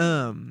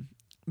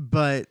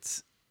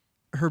 But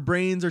her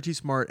brains are too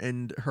smart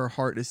and her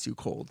heart is too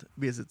cold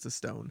because it's a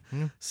stone.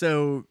 Yeah.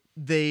 So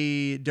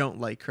they don't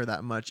like her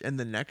that much. And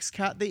the next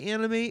cat they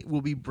animate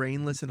will be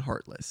brainless and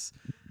heartless.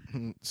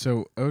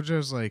 So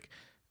Ojo's like,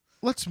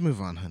 let's move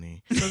on,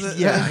 honey.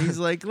 Yeah, he's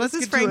like, let's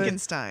This is get to it.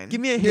 Frankenstein.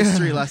 Give me a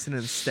history Yeah. lesson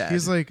instead.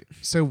 He's like,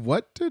 so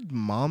what did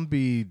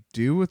Mombi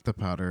do with the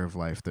powder of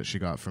life that she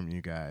got from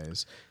you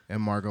guys? And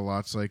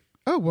Margalot's like,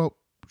 oh, well,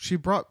 she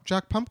brought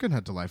Jack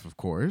Pumpkinhead to life, of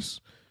course.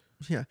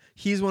 Yeah.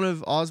 He's one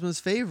of Ozma's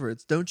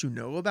favorites. Don't you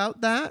know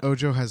about that?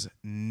 Ojo has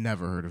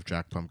never heard of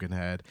Jack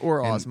Pumpkinhead.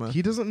 Or and Ozma.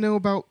 He doesn't know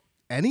about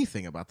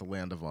anything about the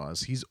Land of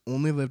Oz. He's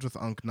only lived with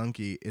Unc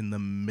Nunky in the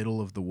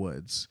middle of the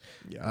woods.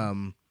 Yeah.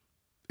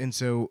 And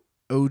so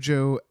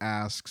Ojo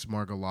asks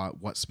Margalot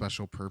what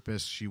special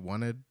purpose she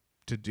wanted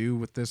to do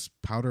with this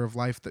powder of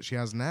life that she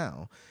has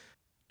now.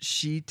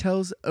 She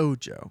tells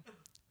Ojo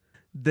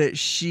that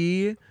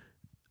she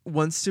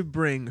wants to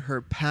bring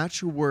her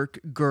patchwork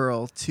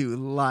girl to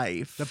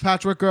life. The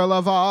Patchwork Girl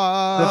of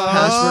Oz. The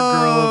Patchwork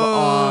Girl of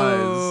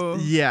Oh.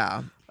 Oz.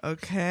 Yeah.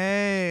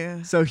 Okay.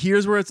 So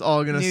here's where it's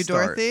all going to New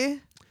start. Dorothy?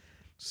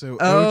 So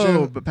Oh,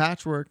 Ojo, but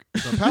patchwork.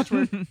 the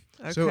Patchwork. Okay.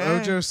 So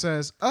Ojo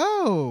says,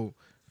 "Oh,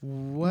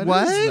 what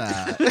What? is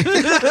that?"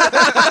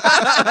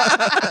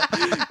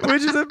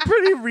 Which is a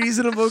pretty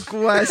reasonable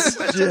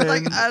question. Which is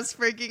like us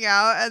freaking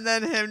out and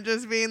then him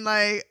just being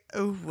like,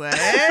 what?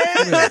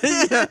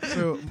 Yeah.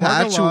 So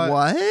Patch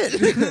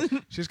Margalot-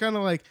 what? she's kind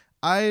of like,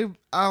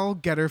 I'll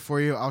get her for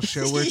you. I'll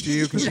show her to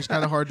you because she's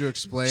kind of hard to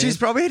explain. She's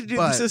probably had to do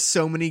But- this to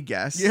so many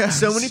guests. Yes.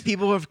 So many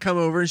people have come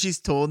over and she's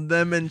told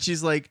them and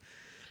she's like,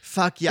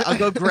 fuck yeah, I'll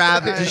go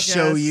grab it I to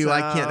show guess you.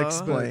 I can't so.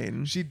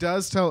 explain. She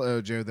does tell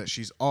Ojo that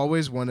she's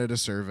always wanted a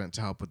servant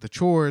to help with the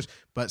chores,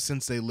 but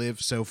since they live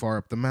so far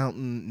up the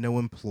mountain, no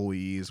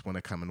employees want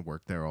to come and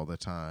work there all the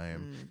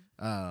time.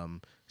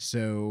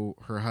 So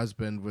her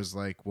husband was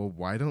like, well,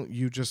 why don't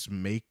you just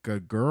make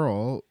a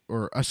girl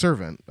or a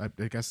servant? I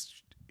guess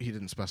he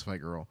didn't specify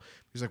girl.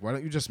 He's like, why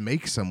don't you just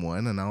make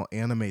someone and I'll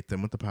animate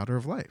them with the powder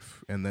of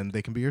life and then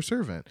they can be your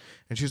servant.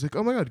 And she's like,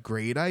 oh my God,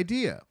 great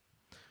idea.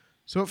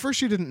 So at first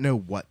she didn't know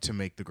what to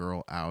make the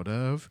girl out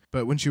of,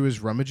 but when she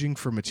was rummaging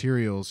for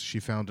materials, she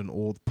found an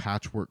old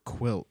patchwork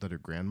quilt that her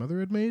grandmother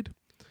had made.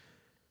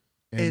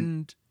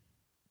 And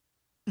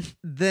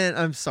then,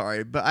 I'm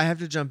sorry, but I have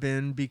to jump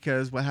in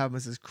because what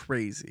happens is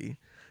crazy.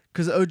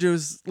 Because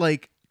Ojo's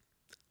like,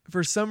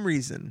 for some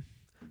reason,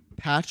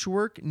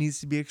 patchwork needs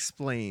to be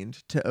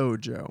explained to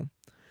Ojo.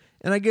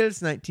 And I get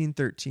it's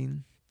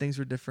 1913. Things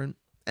were different.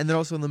 And they're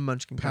also in the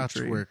Munchkin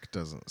country. patchwork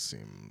doesn't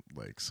seem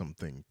like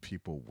something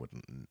people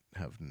wouldn't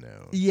have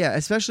known. Yeah,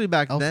 especially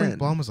back L. then. Frank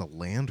Baum was a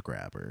land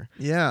grabber.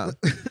 Yeah.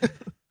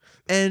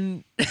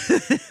 And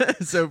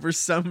so for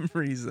some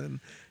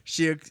reason,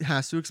 she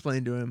has to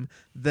explain to him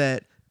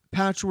that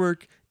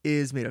patchwork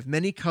is made of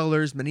many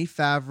colors, many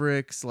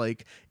fabrics.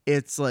 Like,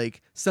 it's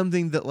like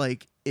something that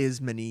like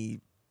is many,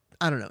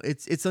 I don't know.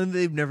 It's something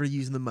they've never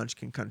used in the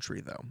Munchkin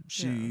country, though.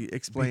 She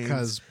explains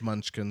Because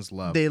Munchkins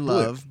love they blue.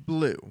 love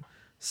blue.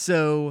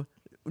 So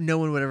no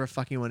one would ever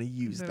fucking want to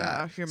use They're that.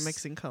 out here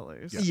mixing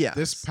colors. Yeah.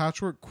 This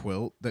patchwork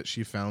quilt that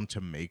she found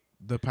to make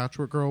the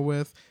Patchwork Girl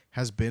with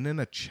has been in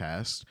a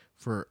chest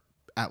for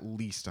at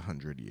least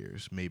 100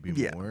 years, maybe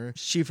Yeah, more.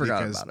 she forgot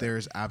because about it.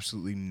 there's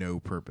absolutely no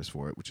purpose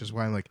for it, which is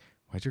why I'm like,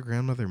 why'd your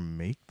grandmother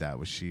make that?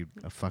 Was she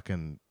a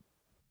fucking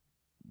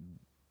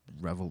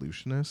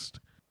revolutionist?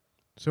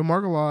 So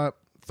Margalot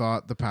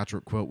thought the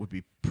patchwork quilt would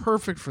be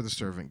perfect for the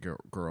servant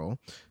girl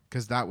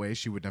because that way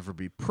she would never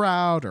be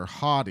proud or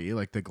haughty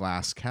like the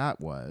glass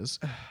cat was,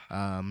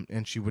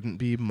 and she wouldn't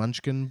be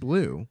Munchkin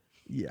blue.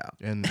 Yeah.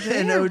 And They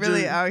And are Ojo-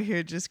 really out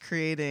here just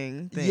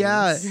creating things.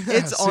 Yeah, Yeah,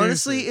 it's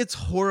honestly, seriously. it's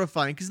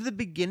horrifying because in the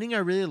beginning I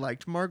really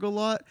liked Margot a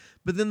lot,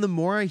 but then the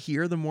more I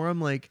hear, the more I'm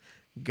like,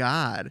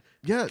 God,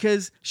 yeah,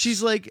 because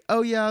she's like,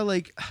 oh yeah,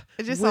 like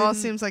It just when- all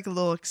seems like a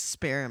little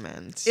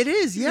experiment. it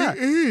is, yeah. it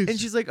is. And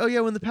she's like, oh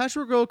yeah, when the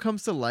Patchwork Girl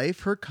comes to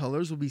life, her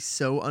colors will be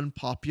so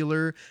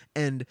unpopular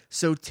and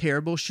so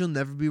terrible. She'll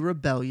never be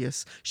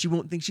rebellious. She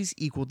won't think she's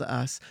equal to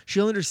us.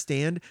 She'll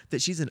understand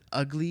that she's an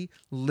ugly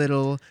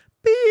little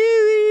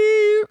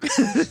Whoa,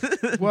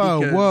 Because-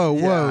 whoa,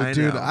 yeah, whoa,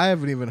 dude! know. I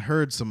haven't even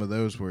heard some of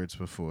those words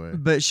before.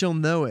 But she'll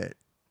know it.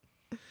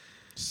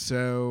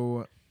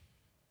 So,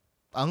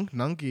 Unc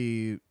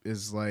Nunky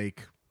is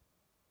like,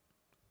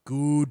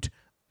 good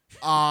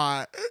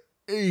idea.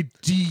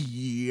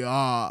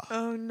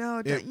 Oh no!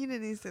 You didn't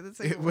even say the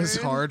second It was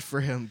word. hard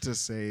for him to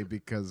say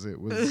because it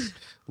was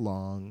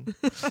long.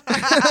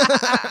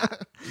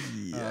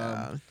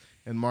 Yeah.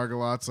 And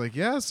Margalot's like,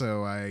 yeah,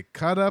 so I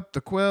cut up the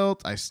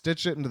quilt, I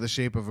stitched it into the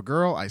shape of a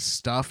girl, I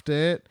stuffed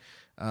it.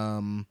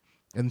 And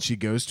she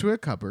goes to a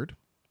cupboard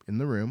in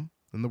the room,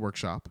 in the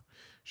workshop.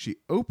 She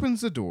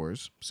opens the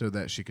doors so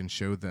that she can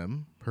show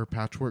them her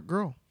patchwork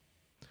girl.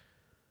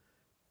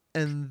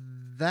 And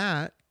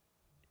that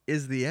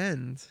is the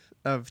end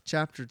of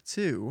chapter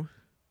 2.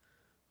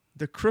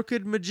 The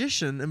Crooked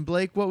Magician. And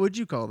Blake, what would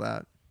you call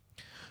that?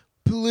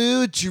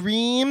 Blue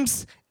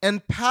dreams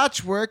and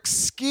patchwork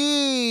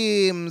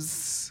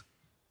schemes.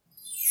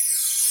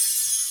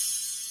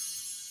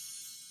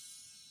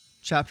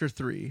 Chapter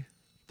 3.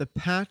 The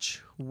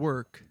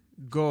Patchwork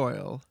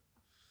Goyle.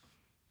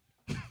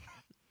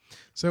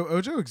 So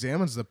Ojo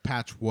examines the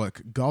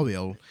patchwork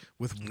girl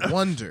with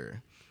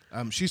wonder.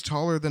 She's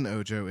taller than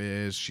Ojo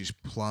is. She's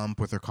plump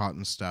with her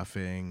cotton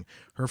stuffing.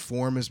 Her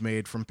form is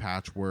made from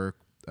patchwork,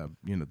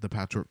 the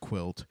patchwork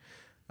quilt.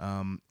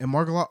 And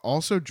Margalot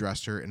also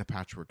dressed her in a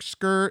patchwork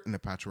skirt and a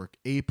patchwork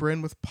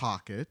apron with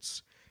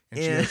pockets.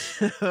 And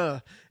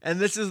And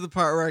this is the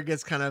part where it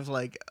gets kind of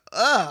like,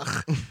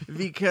 ugh,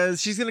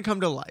 because she's going to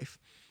come to life.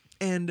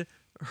 And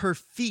her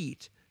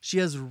feet, she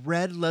has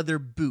red leather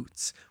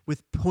boots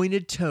with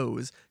pointed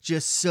toes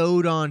just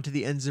sewed on to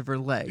the ends of her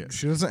legs.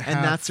 she doesn't have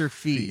and that's her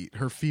feet.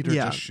 Her feet are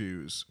just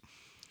shoes.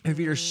 Her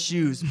feet are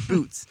shoes,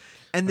 boots.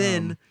 And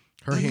then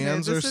her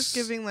hands are... This is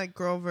giving like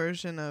girl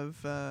version of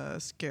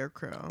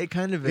Scarecrow. it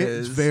kind of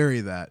is. It's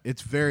very that.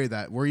 It's very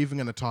that. We're even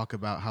going to talk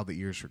about how the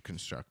ears are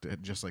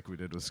constructed, just like we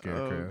did with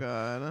Scarecrow. Oh,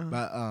 God.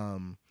 But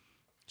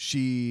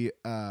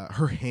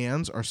her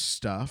hands are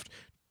stuffed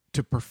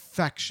to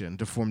perfection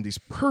to form these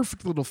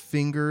perfect little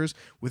fingers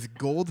with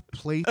gold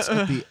plates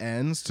at the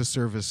ends to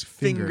serve as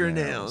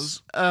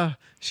fingernails.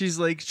 She's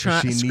like She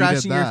needed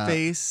scratching your that.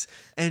 face,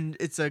 and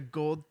it's a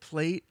gold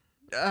plate.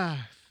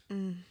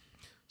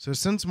 So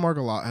since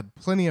Margalot had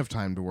plenty of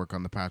time to work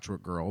on the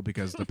Patchwork Girl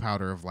because the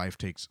Powder of Life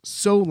takes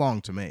so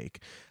long to make,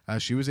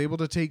 she was able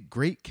to take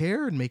great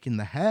care in making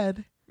the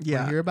head. Yeah.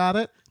 Wanna hear about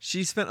it?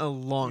 She spent a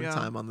long Yeah.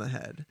 time on the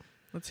head.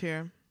 Let's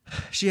hear.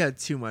 She had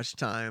too much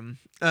time.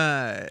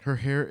 Her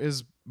hair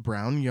is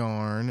brown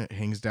yarn. It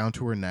hangs down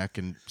to her neck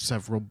in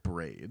several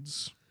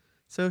braids.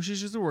 So she's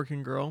just a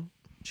working girl.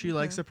 She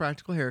likes a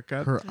practical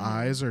haircut. Her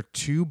eyes are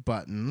 2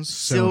 buttons.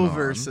 sewn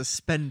Silver on.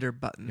 suspender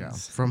buttons. Yeah,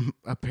 from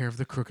a pair of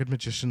the Crooked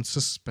Magician's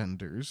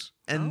suspenders.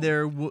 And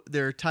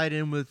they're tied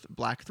in with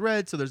black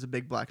thread, so there's a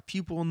big black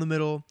pupil in the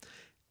middle.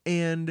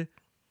 And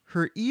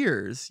her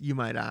ears, you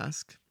might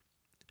ask,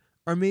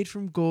 are made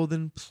from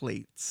golden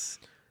plates.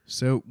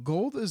 So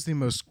gold is the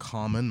most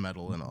common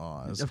metal in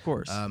Oz. Of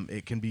course.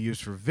 It can be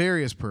used for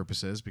various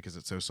purposes because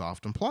it's so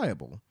soft and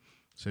pliable.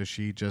 So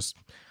she just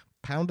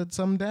pounded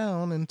some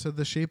down into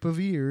the shape of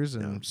ears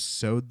and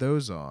sewed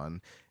those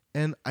on.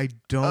 And I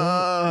don't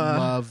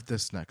love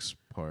this next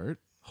part.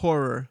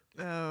 Horror.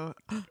 Oh.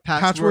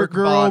 Patchwork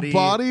Girl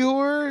body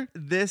horror?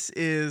 This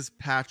is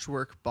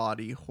patchwork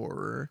body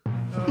horror.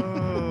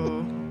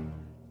 Oh.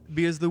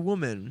 Because the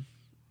woman,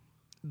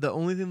 the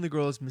only thing the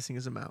girl is missing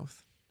is a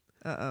mouth.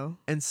 Uh-oh.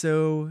 And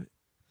so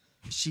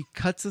she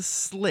cuts a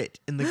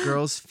slit in the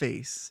girl's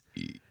face.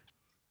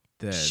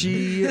 Then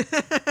She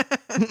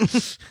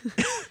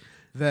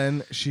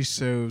she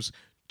sews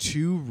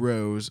 2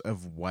 rows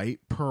of white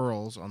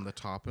pearls on the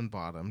top and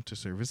bottom to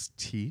serve as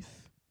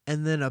teeth.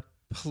 and then a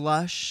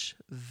plush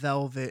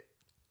velvet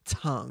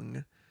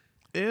tongue.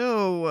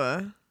 Ew.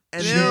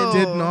 And She then,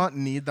 did not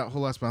need that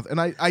whole ass mouth. And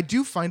I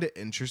do find it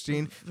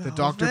interesting that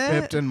Dr.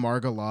 Velvet? Pipt and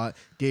Margalot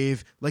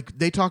gave, like,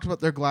 they talked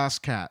about their glass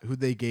cat, who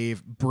they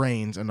gave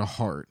brains and a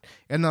heart.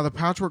 And now the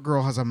Patchwork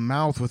Girl has a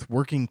mouth with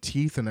working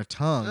teeth and a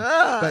tongue.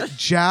 But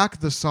Jack,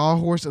 the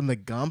Sawhorse, and the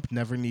Gump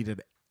never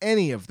needed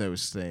any of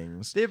those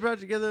things. they brought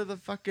together the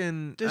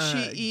fucking. Does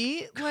she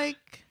eat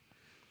like?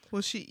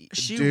 Will she?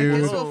 She Dude. I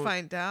guess will. we'll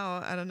find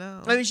out. I don't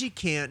know. I mean, she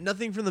can't.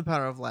 Nothing from the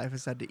Power of Life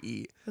has had to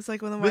eat. It's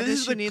like, well, then But why this does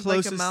is she the need like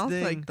a closest mouth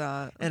thing. like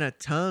that? And a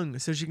tongue,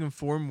 so she can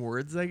form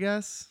words, I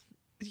guess.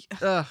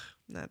 Ugh.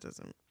 That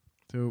doesn't.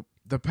 So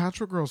the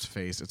Patchwork Girl's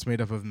face, it's made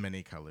up of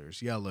many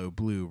colors: yellow,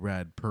 blue,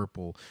 red,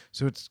 purple.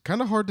 So it's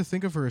kind of hard to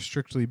think of her as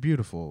strictly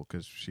beautiful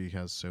because she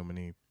has so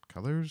many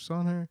colors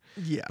on her.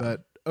 Yeah.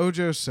 But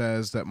Ojo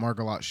says that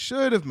Margalot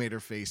should have made her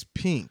face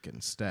pink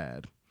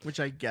instead. Which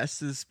I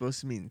guess is supposed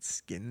to mean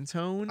skin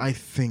tone. I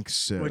think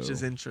so. Which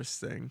is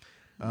interesting.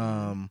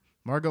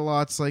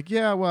 Margalot's like,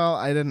 yeah, well,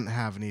 I didn't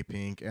have any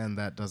pink, and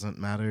that doesn't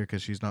matter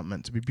because she's not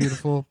meant to be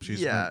beautiful.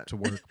 She's Yeah. meant to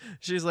work.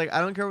 She's like,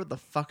 I don't care what the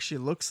fuck she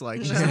looks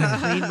like. She's gonna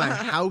clean my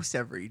house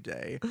every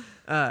day.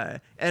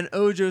 And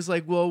Ojo's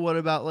like, well, what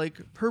about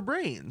like her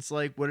brains?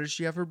 Like, what does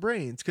she have for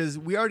brains? Because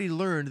we already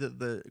learned that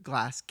the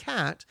glass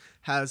cat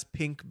has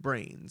pink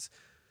brains.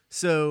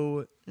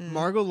 So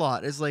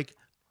Margalot is like,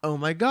 oh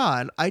my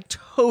god, I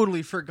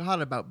totally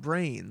forgot about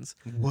brains,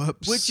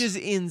 Whoops. which is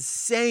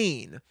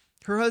insane.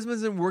 Her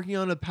husband's been working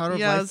on a Powder of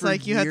Yeah, Life it's for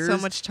like you had so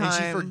years, much and she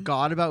time.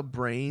 forgot about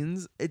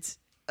brains. It's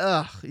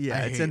yeah, I it's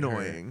hate her.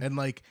 annoying. And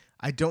like,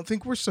 I don't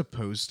think we're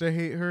supposed to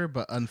hate her,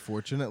 but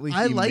unfortunately,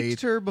 I liked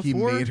made, her before. He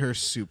made her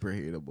super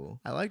hateable.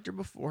 I liked her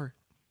before.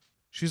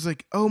 She's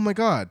like, oh my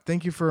god,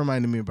 thank you for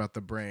reminding me about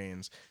the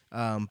brains.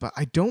 But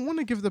I don't want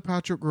to give the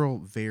Patchwork Girl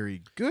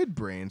very good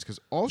brains because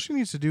all she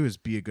needs to do is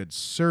be a good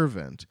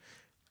servant.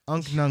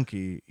 Unk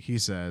Nunky, he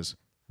says,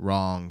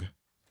 wrong.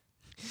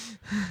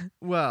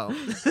 Well,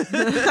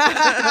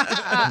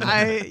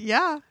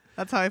 Yeah,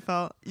 that's how I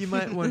felt. you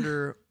might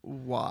wonder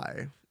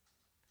why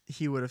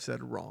he would have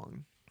said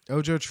wrong.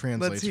 Ojo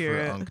translates Let's hear for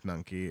it. Unk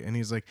Nunky, and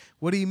he's like,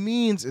 what he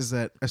means is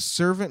that a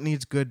servant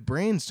needs good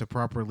brains to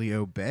properly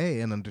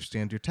obey and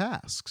understand your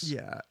tasks.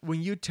 Yeah,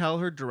 when you tell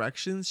her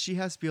directions, she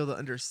has to be able to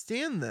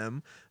understand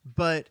them,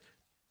 but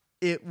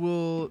it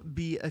will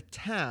be a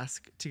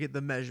task to get the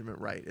measurement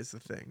right is the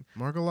thing.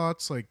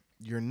 Margalot's like,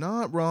 you're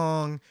not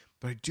wrong,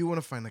 but I do want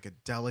to find like a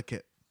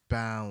delicate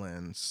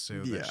balance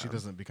so that she Yeah.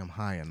 doesn't become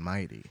high and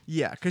mighty.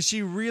 Yeah, because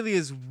she really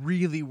is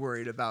really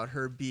worried about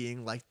her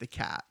being like the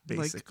cat,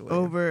 basically. Like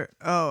over.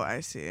 Oh, I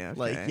see. Okay.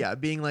 Like, yeah,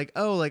 being like,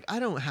 oh, like, I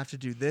don't have to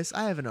do this.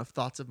 I have enough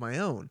thoughts of my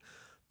own.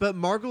 But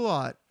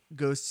Margalot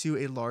goes to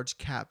a large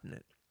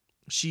cabinet.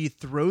 She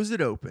throws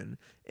it open,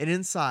 and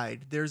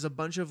inside there's a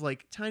bunch of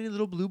like tiny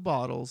little blue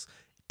bottles,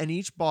 and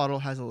each bottle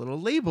has a little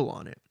label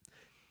on it.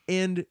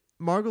 And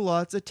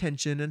Margalot's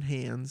attention and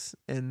hands,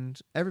 and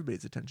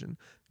everybody's attention,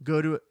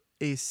 go to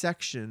a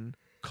section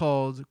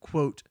called,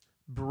 quote,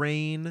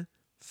 brain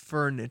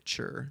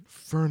furniture.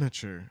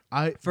 Furniture.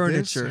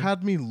 Furniture. This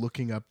had me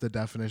looking up the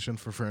definition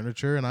for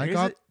furniture, and I guess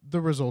got the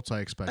results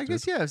I expected. I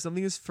guess, yeah, if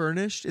something is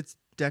furnished, it's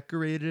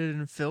decorated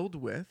and filled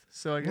with.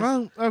 So I guess.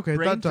 Well, okay,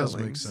 brain that does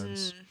fillings. make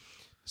sense.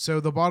 So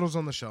the bottles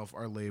on the shelf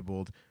are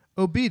labeled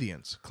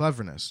obedience,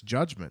 cleverness,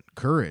 judgment,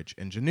 courage,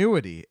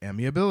 ingenuity,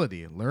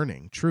 amiability,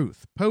 learning,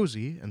 truth,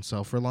 posy, and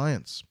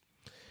self-reliance.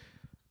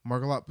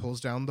 Margalot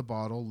pulls down the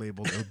bottle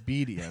labeled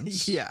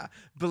obedience. Yeah,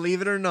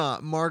 believe it or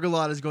not,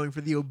 Margalot is going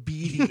for the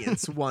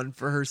obedience one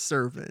for her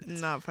servant.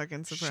 Not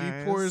fucking surprised.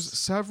 She pours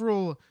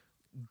several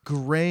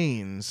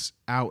grains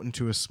out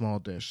into a small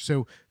dish.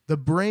 So the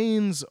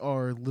brains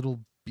are little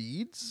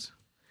beads,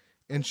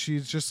 and she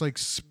just like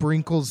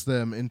sprinkles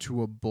them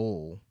into a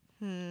bowl.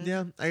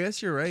 Yeah, I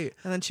guess you're right.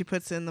 And then she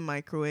puts it in the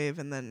microwave,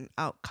 and then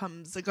out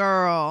comes a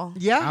girl.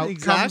 Yeah, Out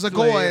exactly. comes a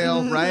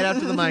goyle. Right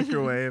after the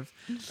microwave.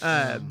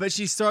 But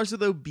she starts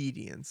with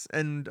obedience,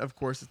 and of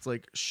course it's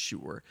like,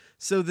 sure.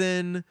 So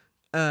then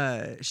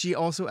she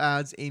also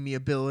adds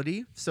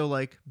amiability, so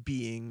like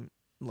being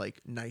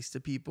like nice to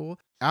people.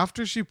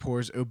 After she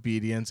pours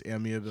obedience,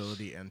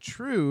 amiability, and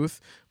truth,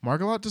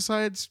 Margalot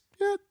decides,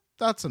 yeah,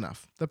 that's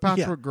enough. The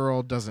Patchwork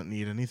girl doesn't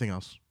need anything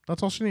else.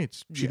 That's all she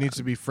needs. She needs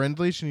to be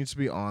friendly, she needs to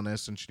be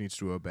honest, and she needs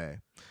to obey.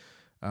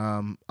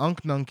 Unk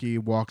Nunky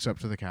walks up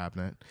to the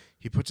cabinet.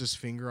 He puts his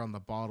finger on the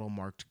bottle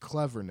marked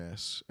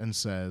cleverness and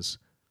says,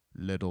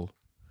 little.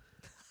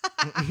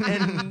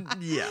 And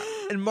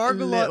and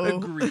Margalot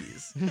Little.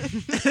 agrees.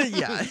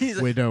 Yeah, he's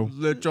like, Widow.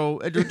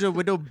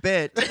 little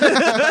bit.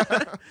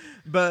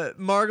 But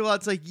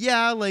Margalot's like,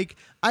 yeah, like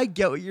I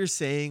get what you're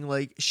saying.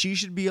 Like she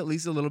should be at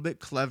least a little bit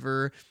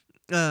clever.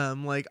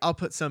 Like I'll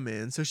put some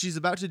in. So she's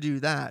about to do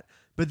that.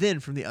 But then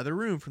from the other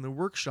room, from the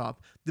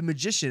workshop, the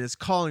magician is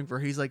calling for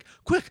her. He's like,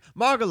 quick,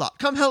 Margalot,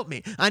 come help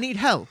me. I need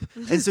help.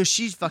 And so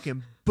she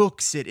fucking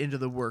books it into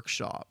the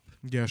workshop.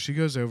 Yeah, she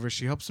goes over.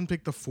 She helps him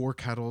take the 4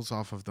 kettles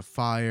off of the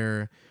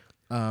fire.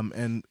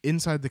 And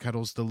inside the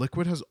kettles, the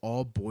liquid has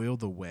all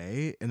boiled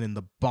away. And in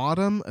the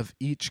bottom of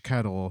each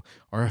kettle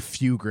are a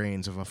few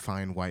grains of a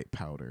fine white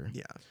powder.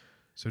 Yeah.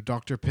 So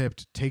Dr. Pip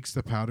takes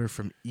the powder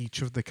from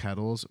each of the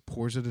kettles,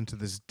 pours it into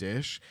this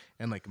dish,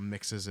 and like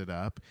mixes it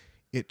up.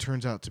 It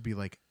turns out to be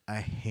like a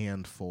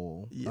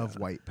handful of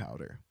white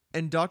powder.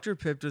 And Dr.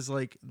 Pip was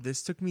like,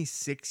 this took me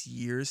 6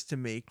 years to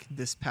make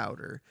this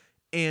powder.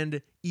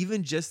 And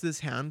even just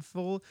this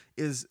handful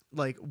is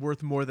like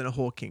worth more than a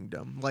whole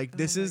kingdom. Like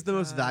this is the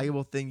most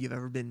valuable thing you've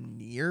ever been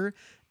near.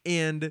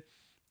 And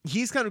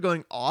he's kind of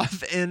going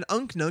off. And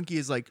Unk Nunky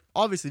is like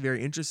obviously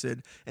very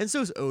interested. And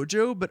so is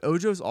Ojo. But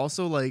Ojo's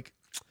also like,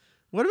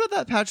 what about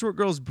that Patchwork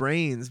girl's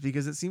brains?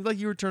 Because it seemed like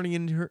you were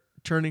turning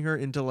her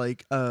into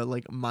like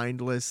a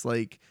mindless,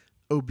 like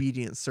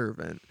obedient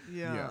servant.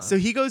 Yeah. So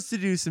he goes to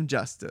do some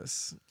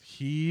justice.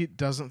 He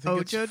doesn't think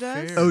Ojo it's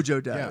does? fair.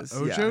 Ojo does. Yeah,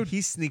 Ojo,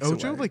 he sneaks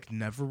Ojo away. like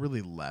never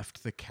really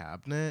left the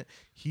cabinet.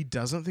 He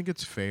doesn't think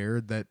it's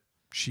fair that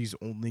she's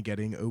only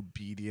getting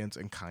obedience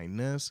and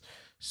kindness.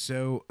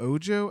 So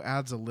Ojo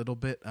adds a little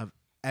bit of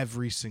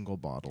every single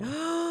bottle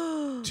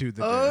to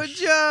the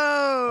dish.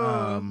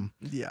 Ojo!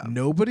 Yeah.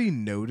 Nobody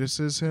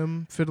notices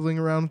him fiddling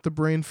around with the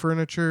brain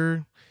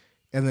furniture.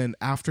 And then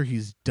after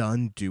he's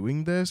done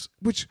doing this,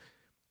 which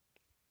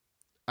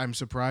I'm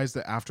surprised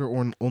that after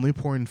only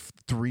pouring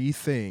 3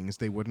 things,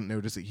 they wouldn't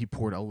notice that he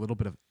poured a little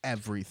bit of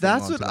everything.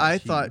 That's onto what that I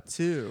heap. thought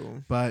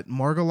too. But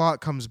Margalot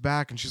comes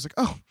back and she's like,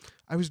 oh,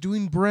 I was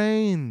doing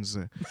brains.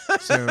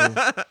 So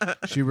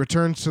she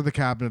returns to the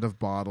cabinet of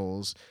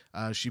bottles.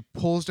 She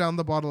pulls down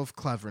the bottle of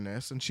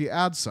cleverness and she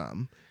adds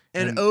some.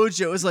 And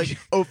Ojo is like,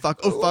 oh fuck,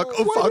 oh fuck,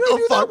 oh Why fuck, did I oh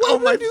do that? fuck, Why oh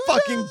did I my do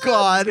fucking that?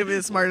 god. Gonna be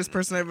the smartest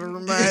person I've ever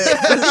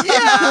met.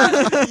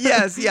 Yeah.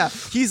 Yes, yeah.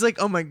 He's like,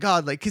 oh my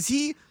god, like, cause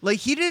he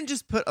didn't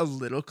just put a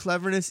little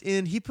cleverness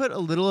in, he put a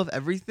little of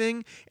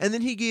everything, and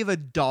then he gave a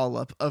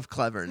dollop of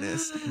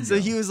cleverness. So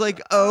he was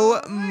like,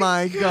 oh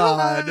my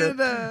god.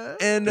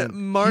 And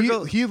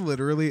Margot, he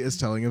literally is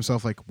telling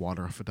himself like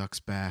water off a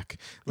duck's back.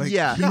 Like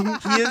yeah, he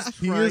is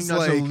he trying is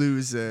not to like,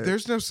 lose it.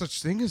 there's no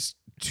such thing as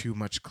too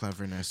much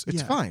cleverness. It's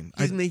Yeah. fine.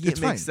 He's making it's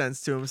it make fine.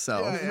 sense to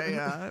himself.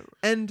 Yeah.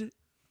 And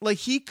like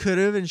he could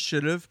have and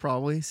should have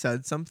probably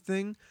said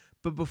something,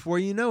 but before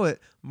you know it,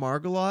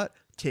 Margalot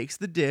takes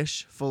the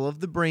dish full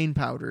of the brain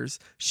powders.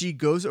 She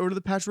goes over to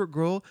the Patchwork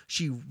girl,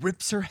 she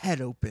rips her head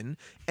open,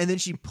 and then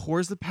she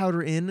pours the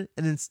powder in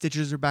and then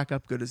stitches her back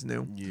up good as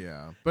new.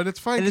 Yeah, but it's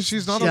fine And because it's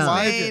she's not just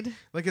alive yet. made.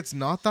 Like it's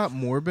not that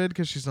morbid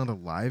because she's not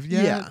alive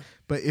yet. Yeah.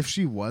 But if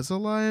she was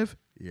alive,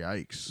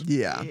 Yikes.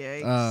 Yeah.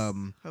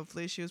 Yikes.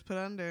 Hopefully she was put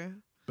under.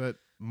 But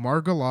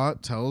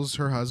Margalot tells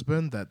her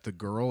husband that the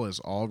girl is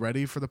all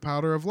ready for the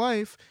powder of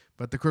life,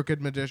 but the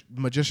crooked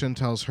magician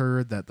tells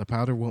her that the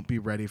powder won't be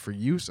ready for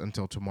use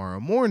until tomorrow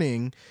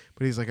morning.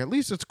 But he's like, at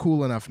least it's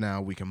cool enough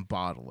now, we can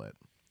bottle it.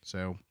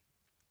 So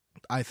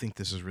I think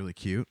this is really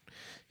cute.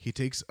 He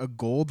takes a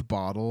gold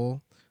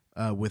bottle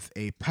with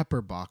a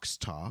pepper box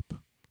top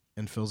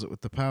and fills it with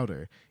the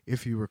powder.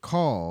 If you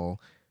recall,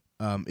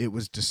 it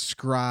was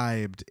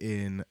described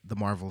in The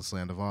Marvelous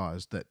Land of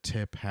Oz that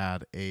Tip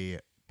had a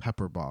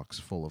pepper box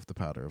full of the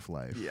powder of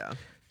life. Yeah.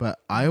 But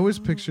I always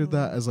pictured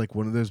that as like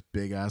one of those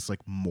big ass like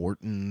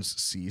Morton's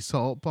sea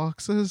salt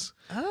boxes.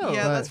 Oh.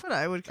 Yeah, but that's what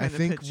I would I kind of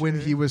think picture. when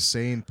he was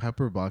saying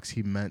pepper box,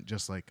 he meant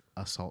just like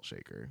a salt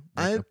shaker.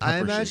 Like a I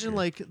pepper imagine shaker.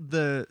 like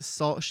the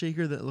salt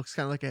shaker that looks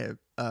kind of like a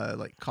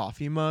like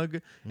coffee mug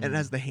and it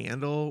has the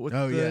handle with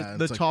Oh, the, yeah,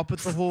 the it's like- top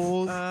with the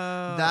holes.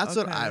 Oh, That's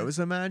what okay. I was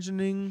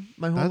imagining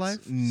my whole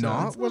That's life.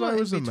 not it's a what I little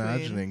was in between.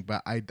 imagining,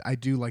 but I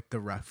do like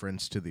the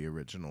reference to the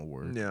original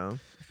word. Yeah.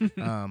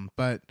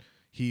 But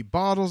he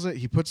bottles it.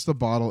 He puts the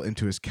bottle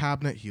into his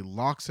cabinet. He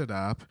locks it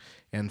up.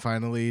 And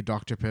finally,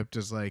 Dr. Pipt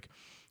is like,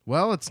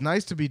 well, it's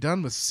nice to be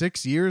done with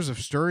 6 years of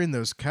stirring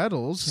those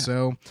kettles. Yeah.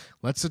 So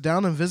let's sit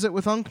down and visit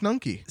with Unc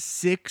Nunky.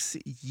 6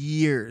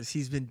 years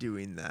he's been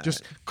doing that.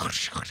 Just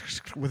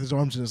with his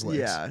arms and his legs.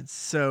 yeah, it's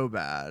so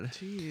bad.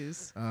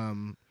 Jeez.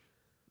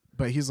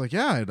 But he's like,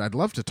 yeah, I'd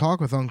love to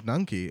talk with Unc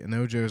Nunky. And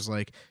Ojo's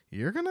like,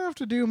 you're going to have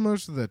to do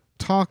most of the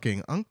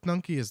talking. Unc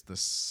Nunky is the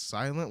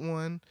silent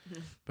one.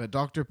 But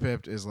Dr.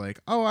 Pipt is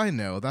like, oh, I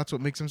know. That's what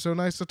makes him so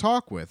nice to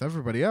talk with.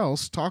 Everybody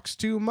else talks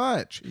too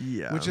much.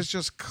 Yeah. Which is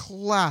just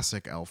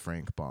classic L.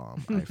 Frank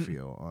Baum, I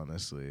feel,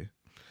 honestly.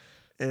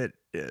 It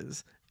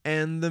is.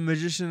 And the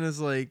magician is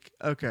like,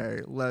 okay,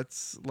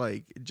 let's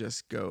like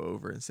just go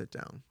over and sit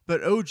down.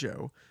 But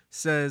Ojo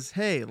says,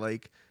 hey,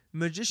 like,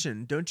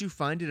 magician, don't you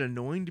find it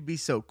annoying to be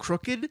so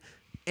crooked?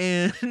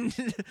 And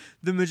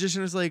the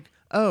magician is like,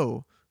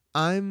 oh,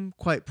 I'm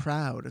quite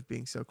proud of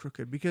being so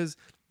crooked because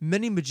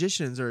many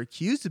magicians are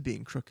accused of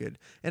being crooked,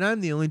 and I'm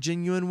the only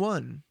genuine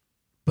one.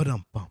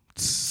 Ba-dum-bum.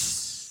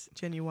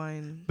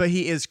 Genuine. But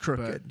he is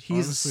crooked. But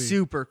He's honestly,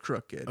 super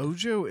crooked.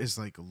 Ojo is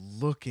like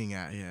looking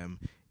at him,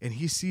 and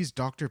he sees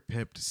Dr.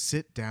 Pipt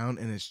sit down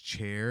in his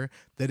chair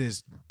that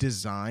is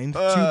designed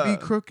to be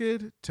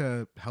crooked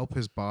to help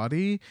his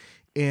body.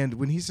 And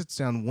when he sits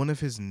down, one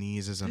of his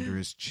knees is under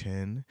his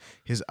chin.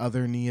 His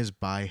other knee is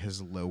by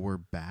his lower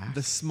back.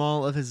 The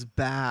small of his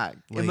back.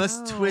 It Like-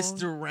 must Oh.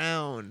 twist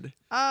around.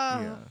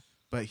 Oh. Yeah.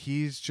 But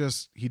he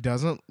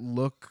doesn't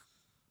look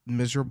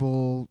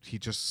miserable. He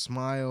just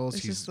smiles.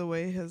 It's He's just the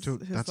way his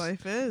that's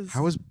life is.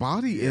 how his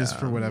body is Yeah.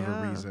 for whatever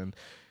Yeah. reason.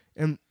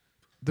 And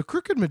the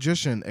Crooked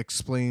Magician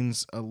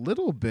explains a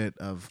little bit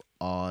of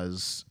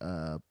Oz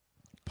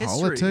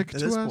politic at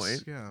to this us.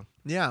 point. Yeah.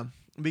 Yeah,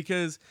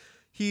 because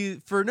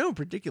he, for no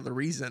particular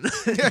reason.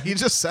 Yeah, he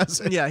just says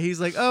it. Yeah, he's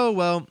like, oh,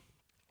 well,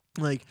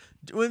 like,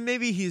 when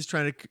maybe he's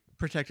trying to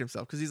protect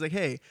himself because he's like,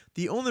 hey,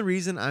 the only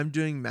reason I'm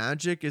doing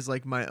magic is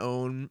like my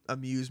own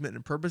amusement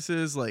and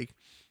purposes. Like,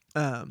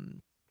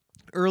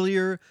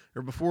 earlier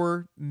or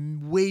before,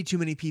 way too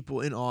many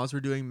people in Oz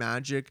were doing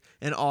magic,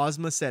 and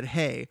Ozma said,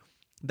 hey,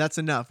 that's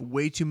enough.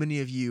 Way too many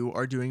of you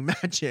are doing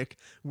magic.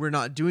 We're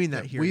not doing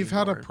that here We've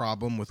had a anymore.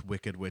 problem with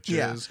wicked witches.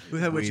 Yeah,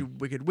 we've had We-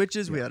 wicked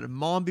witches. We had a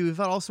Mombi. We've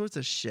had all sorts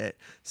of shit.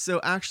 So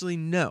actually,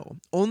 no.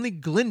 Only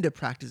Glinda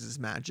practices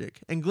magic,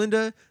 and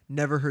Glinda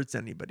never hurts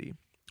anybody.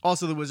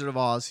 Also, the Wizard of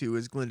Oz, who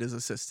is Glinda's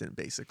assistant,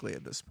 basically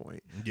at this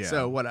point. Yeah.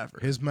 So whatever.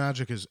 His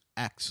magic is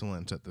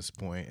excellent at this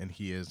point, and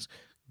he is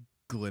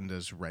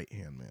Glinda's right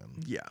hand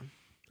man. Yeah.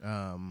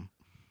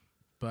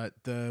 But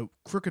the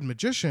Crooked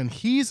Magician,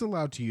 he's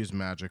allowed to use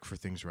magic for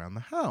things around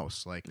the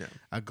house, like Yeah.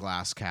 a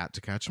glass cat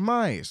to catch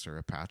mice or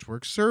a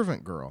patchwork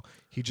servant girl.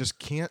 He just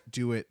can't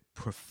do it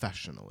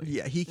professionally.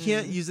 Yeah, he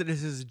can't use it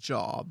as his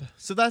job.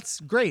 So that's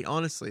great,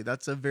 honestly.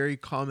 That's a very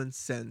common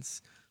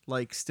sense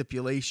like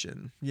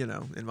stipulation, you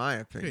know, in my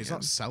Yeah, opinion. he's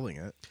not selling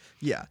it.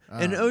 Yeah.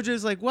 And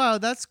OJ's like, wow,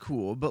 that's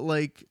cool. But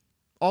like,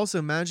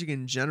 also magic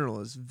in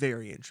general is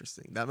very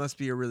interesting. That must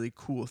be a really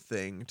cool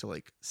thing to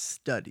like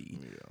study.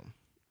 Yeah.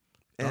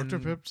 And-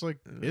 Dr. Pip's like,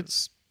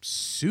 it's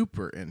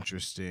super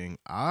interesting.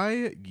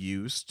 I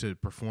used to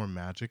perform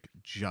magic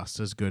just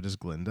as good as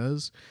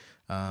Glinda's.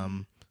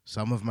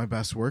 Some of my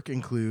best work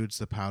includes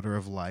the powder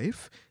of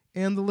life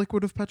and the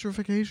liquid of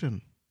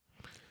petrification.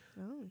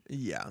 Oh.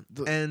 Yeah.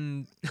 The-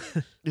 And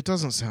It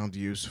doesn't sound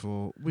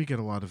useful. We get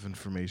a lot of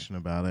information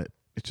about it.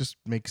 It just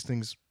makes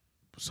things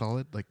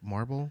solid, like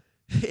marble.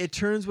 it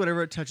turns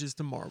whatever it touches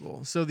to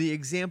marble. So the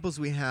examples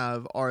we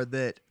have are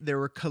that there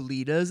were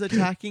Kalidas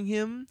attacking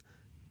him,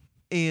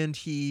 and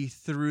he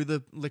threw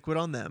the liquid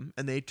on them,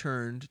 and they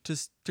turned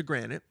to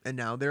granite, and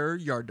now they're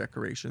yard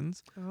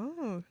decorations.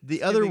 Oh,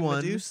 The other giving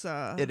one,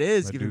 Medusa. it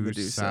is giving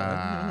Medusa.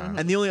 Medusa.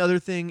 And the only other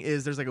thing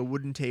is there's like a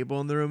wooden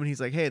table in the room, and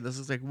he's like, hey, this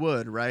looks like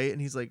wood, right?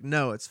 And he's like,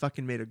 no, it's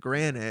fucking made of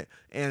granite,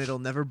 and it'll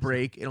never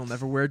break, it'll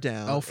never wear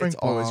down. L. Frank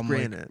It's always Baum,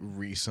 granite.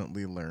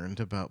 recently learned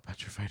about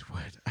petrified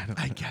wood. I don't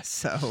know. I guess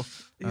so.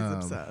 He's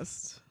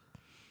obsessed.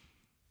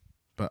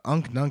 But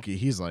Unc Nunky,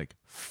 he's like,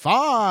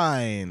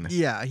 fine.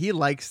 Yeah, he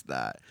likes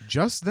that.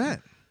 Just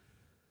then,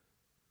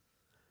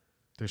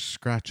 they're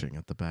scratching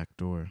at the back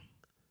door.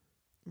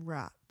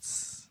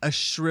 Rats. A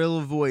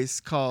shrill voice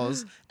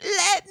calls,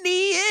 let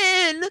me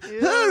in! Ew.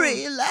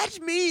 Hurry, let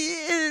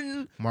me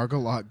in!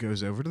 Margalot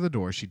goes over to the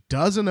door. She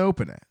doesn't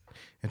open it.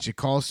 And she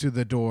calls through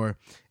the door,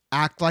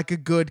 act like a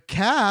good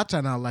cat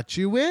and I'll let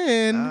you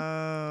in.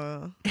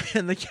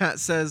 And the cat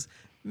says,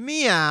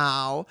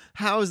 meow.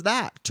 How's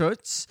that,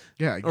 Toots?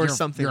 Yeah, Or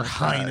something Your like that.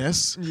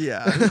 Highness.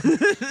 Yeah.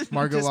 Just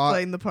Margalot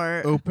playing the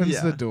part. opens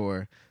Yeah. the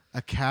door.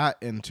 A cat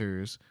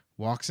enters,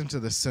 walks into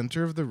the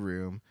center of the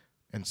room,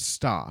 and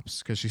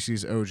stops because she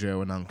sees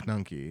Ojo and Unc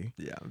Nunky.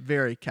 Yeah,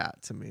 very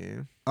cat to me.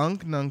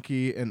 Unc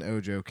Nunky and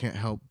Ojo can't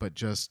help but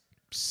just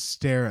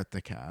stare at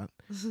the cat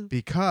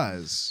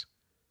because,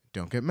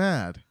 don't get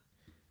mad,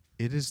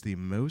 it is the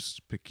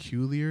most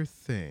peculiar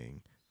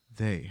thing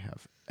they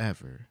have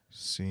ever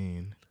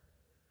seen.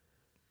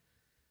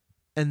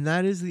 And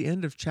that is the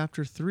end of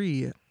chapter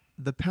 3,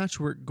 The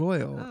Patchwork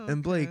Goyle. Oh,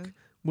 And Blake, okay.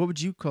 what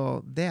would you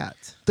call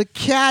that? The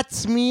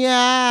cat's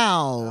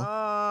meow.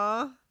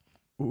 Aw.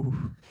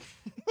 Ooh.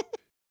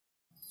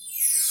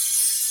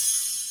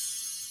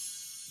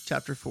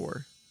 Chapter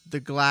 4, The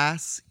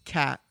Glass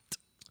Cat.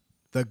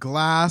 The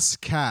glass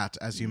cat,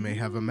 as you may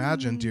have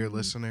imagined, dear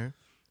listener,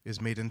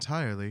 is made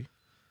entirely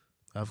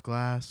of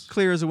glass.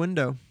 Clear as a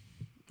window,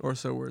 or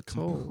so we're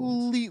told.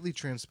 Completely Do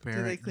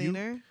transparent. they clean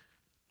her?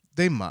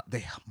 They must.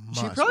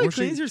 She probably Or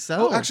cleans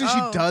herself. Oh, actually,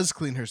 Oh. she does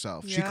clean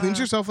herself. She cleans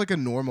Yeah. herself like a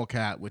normal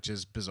cat, which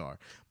is bizarre.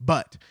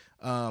 But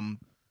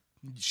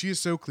she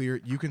is so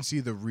clear. You can see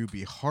the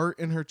ruby heart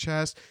in her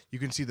chest. You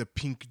can see the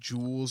pink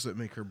jewels that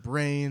make her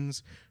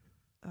brains.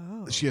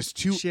 Oh. She has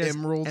two She has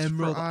emerald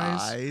emerald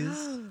eyes.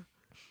 eyes.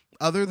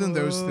 Other than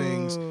those Oh.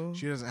 things,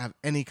 she doesn't have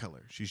any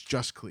color. She's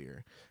just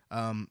clear.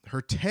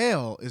 Her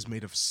tail is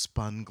made of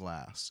spun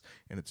glass,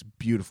 and it's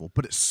beautiful,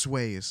 but it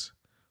sways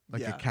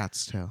like Yeah. a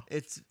cat's tail.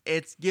 It's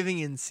giving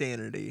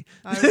insanity.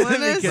 I want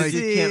to Because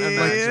see. you can't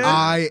imagine.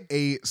 I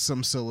ate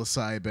some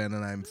psilocybin,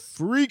 and I'm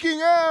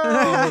freaking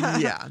out.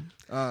 Yeah.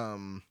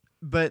 um,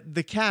 But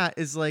the cat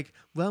is like,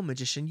 well,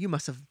 magician, you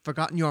must have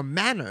forgotten your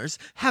manners.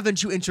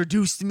 Haven't you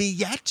introduced me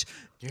yet?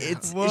 Yeah.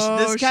 Whoa,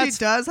 this she cat's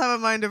does have a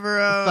mind of her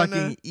own.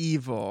 fucking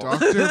evil.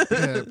 Dr.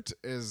 Pipt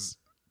is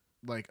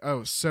like,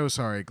 oh, so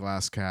sorry,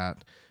 Glass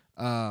Cat.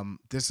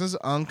 This is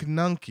Unc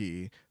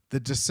Nunky, the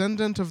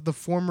descendant of the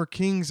former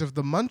kings of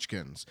the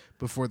Munchkins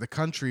before the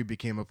country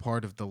became a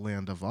part of the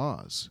land of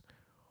Oz.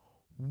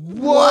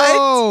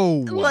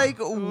 Whoa! Like,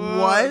 Whoa,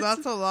 what?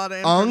 That's a lot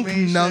of Unc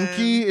information.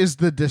 Nunky is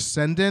the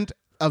descendant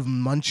of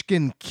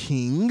Munchkin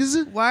kings?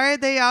 Why are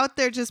they out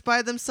there just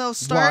by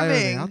themselves Why are they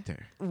starving? out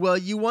there? Well,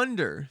 you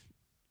wonder.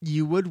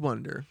 You would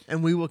wonder.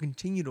 And we will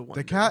continue to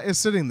wonder. The cat is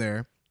sitting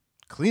there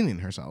cleaning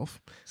herself,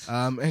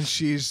 and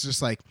she's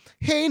just like,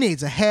 he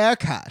needs a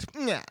haircut.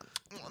 Yeah.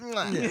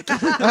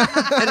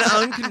 And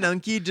Unc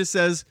Nunky just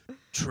says,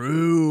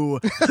 true.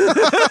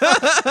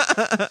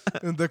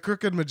 And the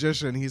crooked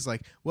magician, he's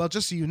like, well,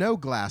 just so you know,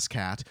 Glass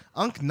Cat,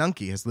 Unc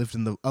Nunky has lived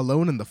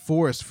alone in the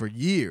forest for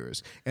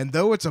years, and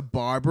though it's a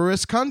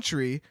barbarous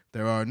country,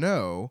 there are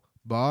no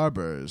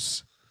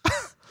barbers.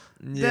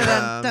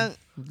 Yeah. Dun-dun-dun.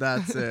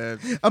 That's it.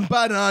 I'm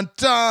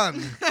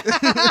done.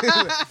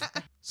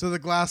 So the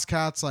Glass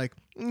Cat's like,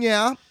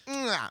 yeah,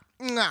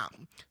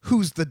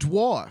 who's the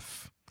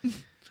dwarf?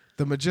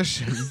 The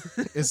magician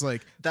is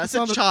like, That's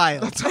not a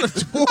child. That's not a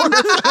dwarf.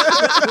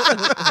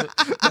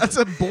 That's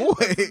a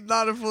boy.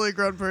 Not a fully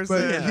grown person.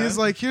 But Yeah. he's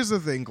like, here's the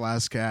thing,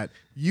 Glass Cat.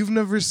 You've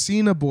never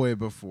seen a boy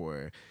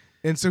before.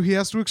 And so he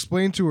has to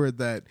explain to her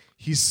that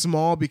he's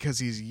small because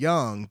he's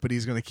young, but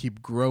he's going to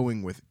keep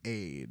growing with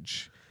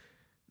age.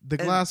 The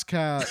Glass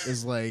Cat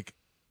is like,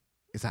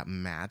 is that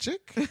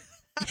magic?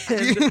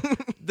 And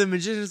the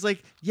magician is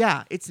like,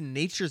 yeah, it's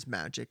nature's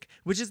magic,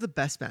 which is the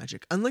best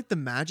magic. Unlike the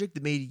magic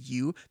that made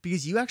you,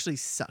 because you actually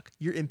suck.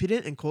 You're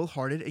impudent and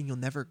cold-hearted, and you'll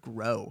never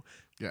grow.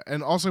 Yeah,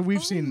 and also we've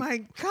Oh seen my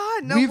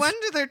god! No we've-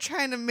 wonder they're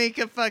trying to make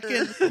a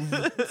fucking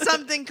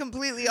something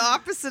completely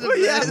opposite of Well,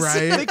 yeah, this.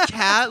 right? The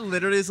cat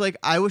literally is like,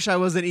 I wish I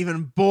wasn't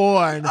even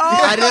born. Oh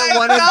I didn't my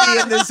want to God.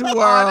 be in this world.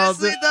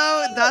 Honestly,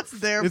 though, that's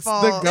their it's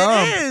fault. the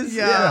gum. It is.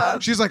 Yeah.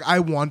 She's like, I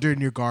wander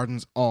in your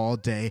gardens all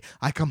day.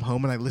 I come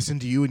home and I listen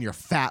to you and your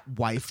fat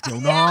wife go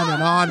on and on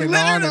and on and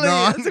Literally,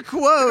 on. it's a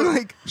quote.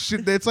 Like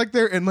it's like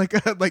they're in like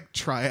a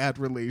triad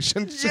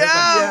relationship.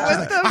 Yeah, She's what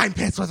like, the- I'm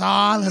pissed with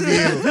all of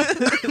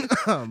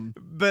you.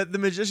 But the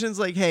magician's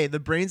like, hey, the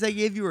brains I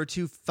gave you are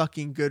too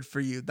fucking good for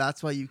you.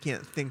 That's why you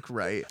can't think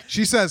right.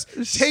 She says,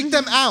 take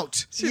them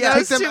out. Yeah,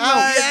 Take them too out.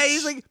 much. Yeah,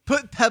 he's like,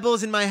 put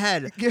pebbles in my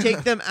head. Yeah.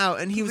 Take them out.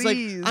 And he was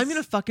Please. like, I'm going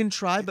to fucking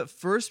try, but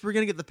first we're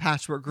going to get the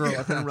Patchwork Girl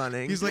up and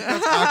running. He's like,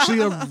 that's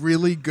actually a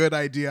really good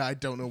idea. I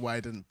don't know why I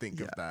didn't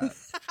think of that.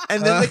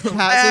 and then the I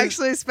cat says,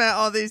 actually spent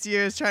all these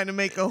years trying to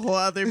make a whole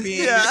other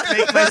being Yeah. to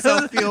make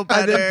myself feel I've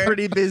better. been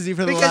pretty busy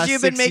for the because last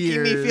you've been 6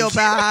 making me years. feel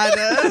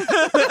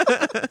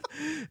bad.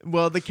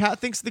 Well, the cat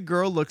thinks the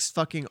girl looks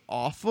fucking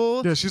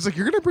awful. Yeah, she's like,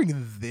 you're gonna bring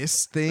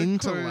this thing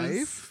Of to course.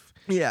 life.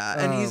 Yeah,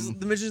 and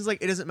the magician's like,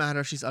 it doesn't matter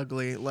if she's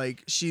ugly.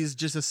 Like, she's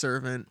just a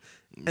servant,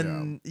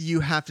 and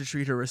you have to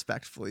treat her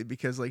respectfully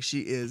because, like, she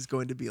is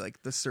going to be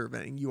like the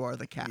servant, and you are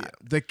the cat.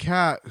 The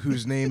cat,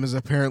 whose name is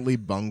apparently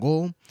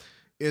Bungle,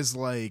 is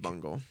like,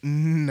 Bungle.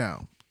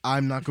 no,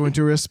 I'm not going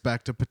to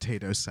respect a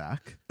potato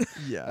sack.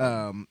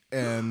 Yeah.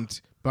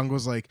 And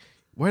Bungle's like,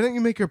 why don't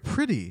you make her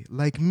pretty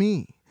like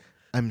me?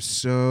 I'm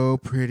so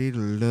pretty to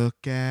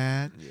look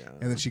at. Yeah.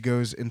 And then she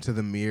goes into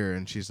the mirror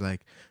and she's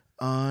like,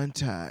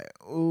 aren't I?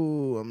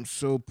 Oh, I'm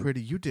so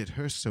pretty. You did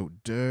her so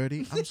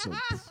dirty. I'm so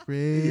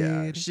pretty.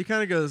 Yeah, she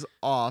kind of goes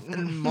off,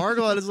 and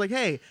Margot is like,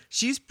 "Hey,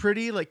 she's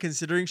pretty, like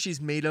considering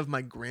she's made of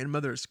my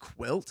grandmother's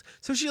quilt,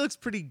 so she looks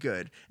pretty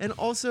good. And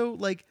also,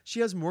 like, she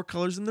has more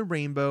colors than the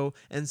rainbow,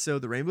 and so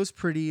the rainbow's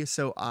pretty,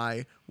 so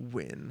I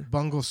win."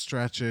 Bungle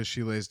stretches.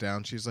 She lays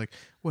down. She's like,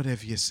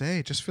 whatever you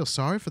say. Just feel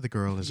sorry for the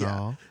girl is Yeah.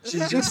 all.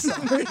 She's just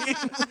sorry.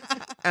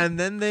 And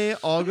then they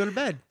all go to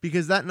bed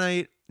because that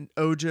night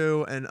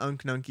Ojo and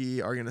Unk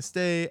Nunky are gonna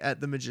stay at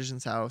the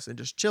magician's house and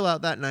just chill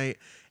out that night.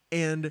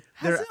 And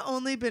Has they're it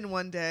only been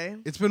one day?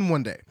 It's been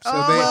one day. So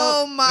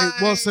Oh my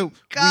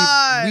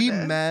God. we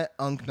met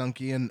Unk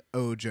Nunky and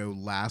Ojo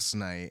last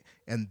night,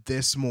 and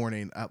this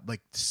morning at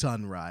like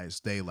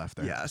sunrise they left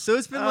their house. so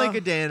it's been like Oh.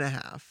 a day and a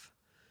half.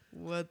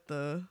 What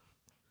the?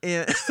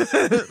 And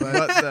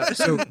But,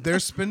 so they're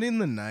spending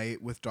the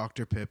night with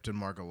Dr. Pipt and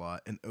Margalot,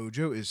 and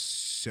Ojo is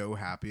so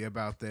happy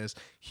about this.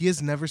 He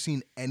has never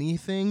seen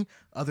anything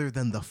other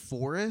than the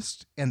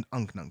forest and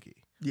Unk Nunky.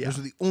 Yeah. Those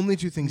are the only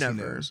two things he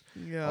Never. knows.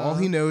 Yeah. All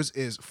he knows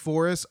is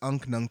forest,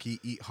 Unk Nunky,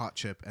 eat hot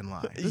chip, and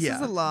lie. This Yeah.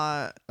 is a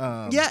lot.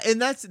 yeah,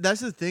 and that's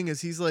the thing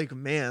is he's like,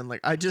 man, like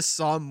I just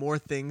saw more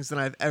things than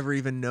I've ever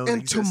even known.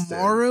 And existed.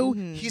 tomorrow,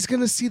 he's going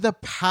to see the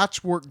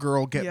Patchwork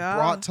Girl get Yeah.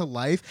 brought to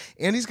life,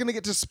 and he's going to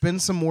get to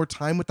spend some more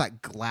time with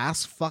that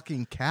glass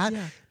fucking cat.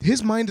 Yeah.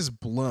 His mind is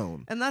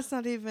blown. And that's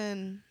not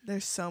even,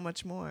 there's so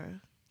much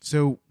more.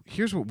 So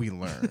here's what we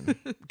learn,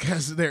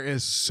 because there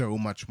is so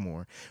much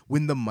more.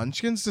 When the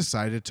Munchkins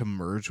decided to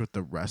merge with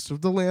the rest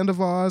of the Land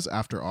of Oz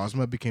after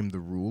Ozma became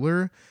the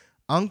ruler,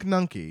 Unk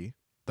Nunky,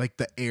 like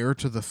the heir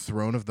to the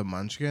throne of the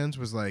Munchkins,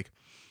 was like,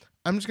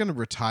 I'm just going to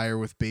retire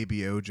with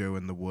baby Ojo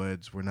in the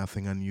woods where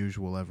nothing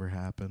unusual ever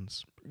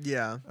happens.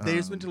 Yeah, they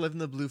just went to live in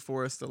the Blue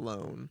Forest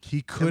alone.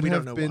 He could we don't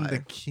have know been why. the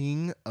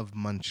king of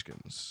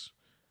Munchkins.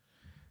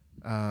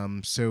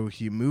 So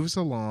he moves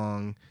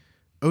along.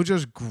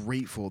 Ojo's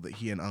grateful that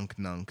he and Unk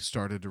Nunk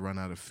started to run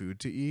out of food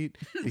to eat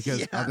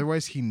because Yeah.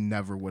 otherwise he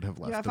never would have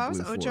left Yeah, if the I was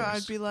Blue Ojo,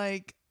 Forest. I'd be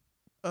like,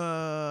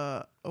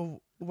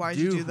 why'd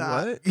you do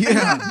that? What?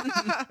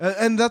 Yeah.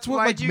 And that's what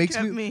Why'd like you makes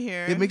kept me, me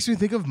here? it makes me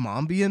think of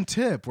Mombi and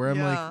Tip, where I'm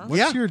Yeah. like, what's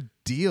Yeah. your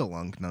deal,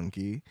 Unk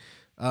Nunky?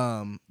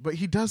 But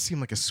he does seem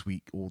like a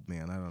sweet old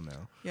man. I don't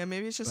know. Yeah,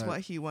 maybe it's just But-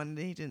 what he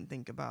wanted. He didn't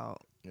think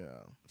about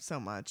Yeah. so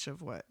much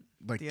of what.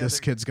 Like The this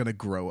other- kid's gonna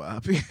grow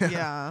up.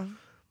 Yeah.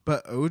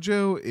 But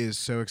Ojo is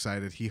so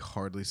excited he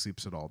hardly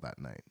sleeps at all that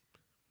night.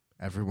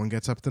 Everyone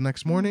gets up the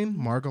next morning.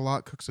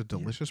 Margalot cooks a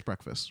delicious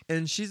breakfast.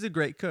 And she's a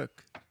great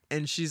cook.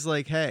 And she's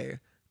like, hey,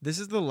 this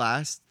is the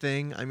last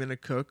thing I'm going to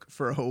cook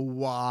for a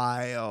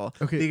while.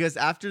 Okay. Because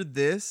after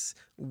this,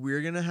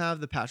 we're going to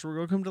have the Patchwork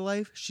Girl come to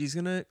life. She's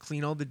going to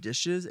clean all the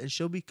dishes and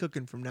she'll be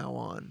cooking from now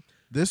on.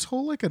 This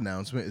whole like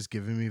announcement is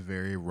giving me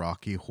very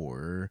Rocky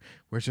Horror,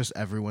 where it's just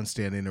everyone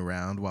standing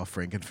around while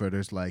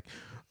Frankenfurter's like,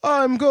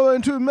 I'm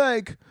going to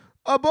make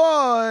a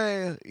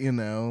boy, you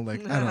know,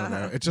 like I don't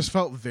know. It just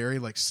felt very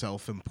like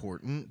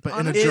self-important, but in a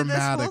Honestly,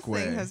 dramatic this whole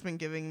way. thing has been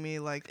giving me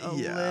like a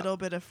Yeah. little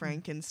bit of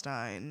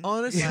Frankenstein.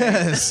 Honestly.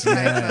 Yes, Type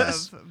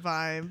yes. of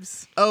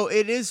vibes. Oh,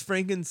 it is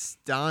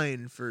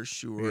Frankenstein for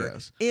sure.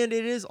 Yes. And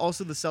it is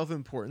also the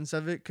self-importance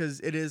of it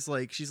because it is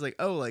like, she's like,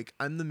 oh, like,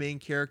 I'm the main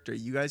character.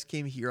 You guys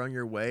came here on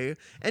your way.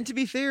 And to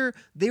be fair,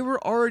 they were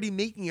already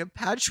making a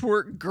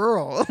Patchwork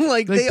Girl.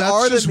 like, they that's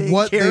are just the main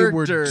what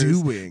characters. they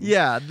were doing.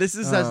 Yeah, this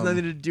has Um,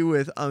 nothing to do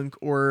with Unk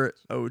or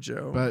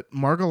Ojo. But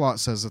Margalot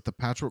says that the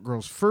Patchwork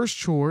Girl's first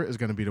chore is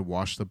going to be to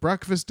wash the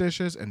breakfast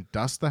dishes and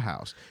dust the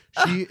house.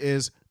 She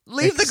is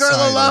Leave the girl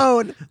excited.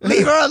 alone.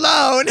 Leave her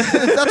alone.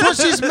 That's what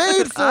she's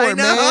made for, I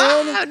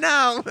know. man.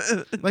 No.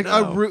 Like,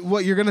 No.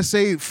 what you're gonna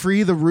say?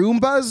 Free the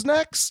Roombas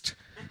next?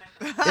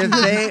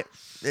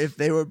 if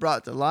they were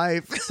brought to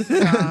life.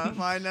 Yeah,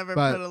 well, I never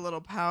But- put a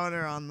little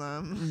powder on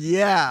them.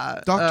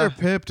 Yeah. Dr.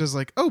 Pipt is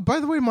like, oh, by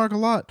the way,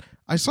 Margalot,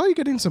 I saw you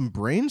getting some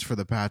brains for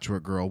the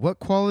Patchwork Girl. What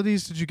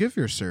qualities did you give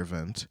your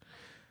servant?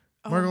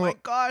 Oh my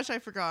Margalot- gosh, I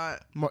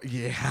forgot.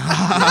 Yeah.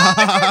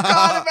 I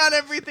forgot about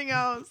everything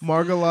else.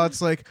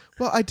 Margalot's like,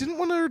 well, I didn't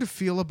want her to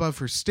feel above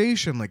her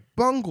station like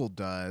Bungle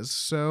does,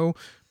 so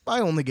I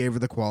only gave her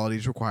the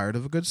qualities required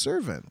of a good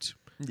servant.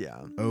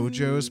 Yeah.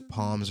 Ojo's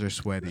palms are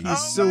sweaty.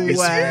 He's Oh my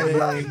sweating.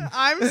 God.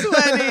 I'm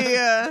sweaty.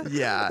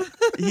 Yeah.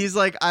 He's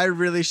like, I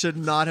really should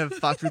not have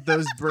fucked with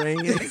those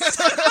brains.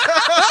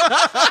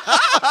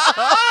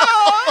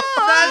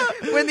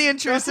 When the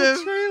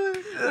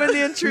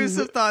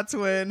intrusive thoughts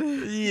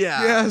win.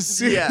 Yeah. Yeah,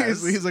 seriously.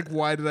 Yes. He's like,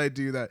 why did I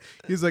do that?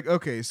 He's like,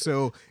 okay,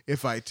 so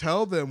if I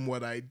tell them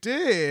what I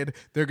did,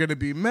 they're going to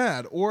be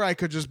mad. Or I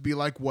could just be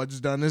like, what's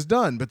done is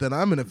done, but then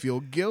I'm going to feel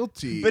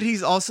guilty. But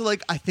he's also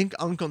like, I think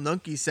Uncle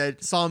Nunky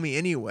saw me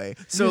anyway.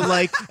 So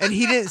like, and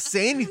he didn't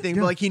say anything,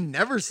 but like he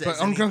never says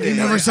But Uncle anything.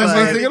 Nunky never says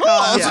But- anything at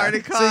all. It's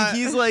already So caught.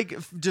 he's like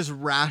just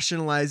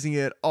rationalizing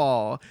it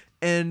all.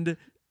 And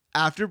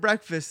after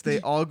breakfast,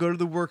 they all go to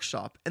the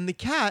workshop, and the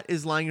cat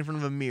is lying in front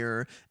of a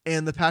mirror,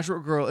 and the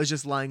Patchwork Girl is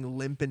just lying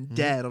limp and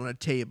dead on a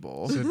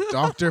table. So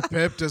Dr.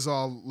 Pipt is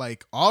all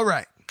like, all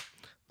right,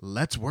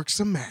 let's work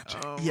some magic.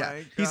 Oh Yeah,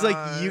 my he's like,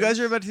 you guys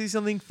gosh. are about to see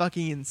something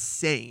fucking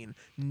insane.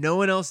 No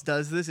one else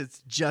does this.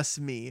 It's just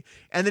me.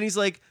 And then he's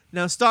like,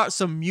 now start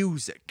some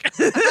music.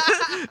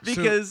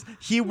 Because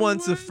he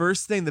wants the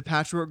first thing the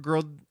Patchwork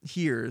Girl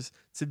hears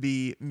to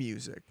be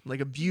music, like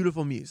a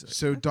beautiful music.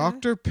 So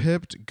Dr.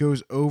 Pipt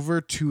goes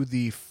over to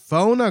the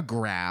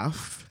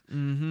phonograph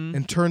Mm-hmm.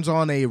 and turns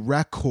on a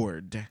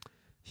record.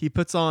 He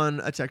puts on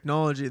a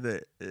technology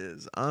that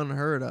is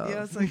unheard of.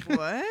 Yeah, it's like,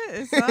 what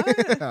is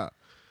that? Yeah.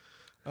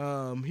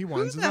 He Who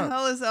winds it the up.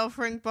 hell is L.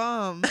 Frank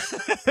Baum?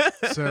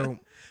 So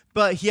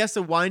But he has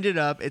to wind it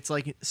up. It's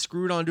like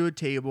screwed onto a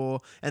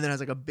table and then has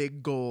like a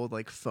big gold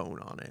like phone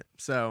on it.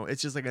 So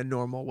it's just like a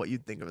normal, what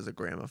you'd think of as a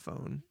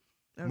gramophone.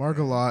 Okay.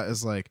 Margalot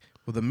is like,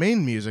 well, the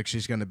main music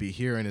she's going to be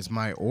hearing is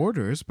my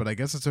orders, but I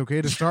guess it's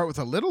okay to start with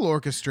a little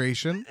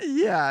orchestration.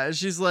 Yeah,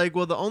 she's like,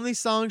 well, the only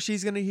song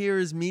she's gonna hear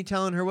is me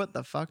telling her what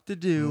the fuck to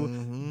do.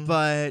 Mhm.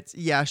 But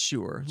yeah,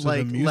 sure. So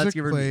like, the music let's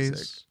give her plays.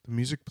 music. The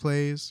music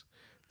plays.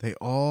 They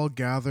all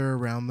gather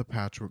around the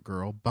Patchwork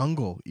Girl.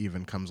 Bungle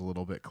even comes a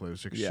little bit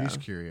closer because Yeah. she's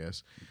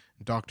curious.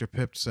 Dr.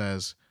 Pipt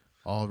says,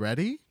 all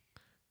ready?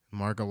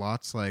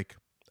 Margalot's like,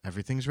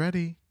 everything's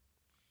ready.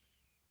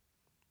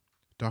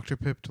 Dr.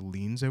 Pipt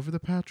leans over the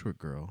Patchwork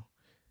Girl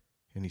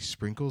and he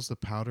sprinkles the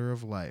powder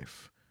of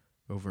life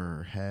over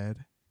her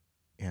head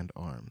and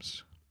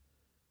arms.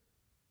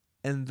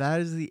 And that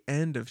is the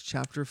end of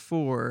chapter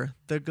 4,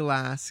 The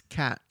Glass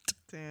Cat.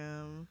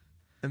 Damn.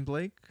 And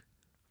Blake,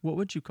 what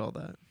would you call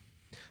that?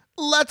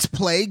 Let's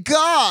play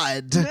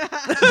God!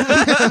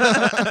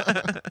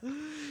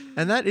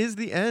 And that is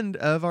the end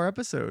of our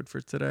episode for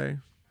today.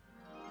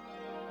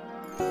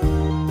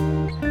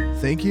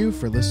 Thank you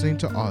for listening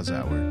to Oz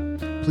Hour.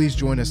 Please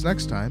join us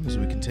next time as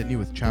we continue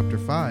with Chapter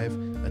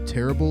 5, A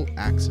Terrible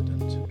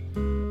Accident.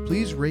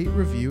 Please rate,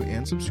 review,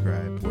 and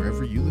subscribe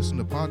wherever you listen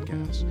to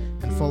podcasts,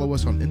 and follow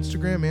us on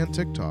Instagram and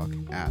TikTok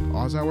at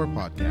Oz Hour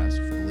Podcast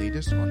for the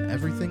latest on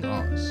everything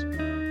Oz.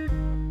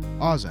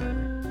 Oz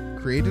Hour,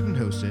 created and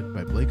hosted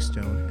by Blake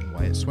Stone and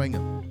Wyatt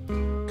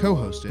Swangham.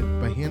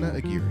 Co-hosted by Hannah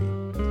Aguirre.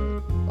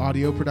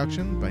 Audio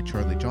production by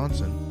Charlie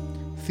Johnson.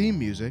 Theme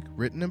music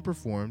written and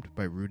performed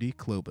by Rudy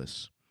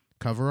Klobus.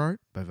 Cover art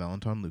by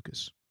Valentin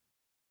Lucas.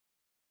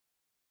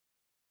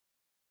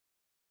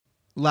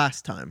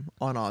 Last time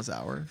on Oz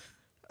Hour.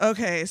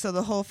 Okay, so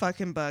the whole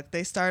fucking book.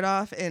 They start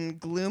off in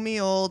gloomy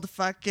old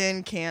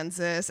fucking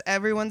Kansas.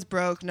 Everyone's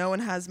broke. No one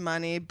has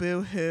money.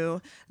 Boo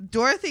hoo.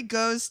 Dorothy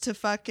goes to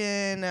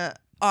fucking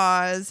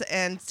Oz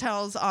and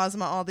tells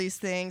Ozma all these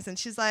things. And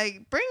she's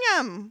like, bring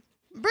him.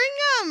 Bring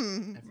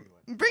him.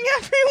 Bring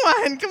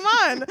everyone. Come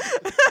on.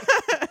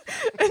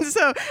 And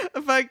so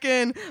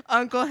fucking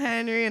Uncle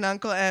Henry and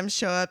Uncle M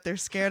show up. They're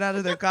scared out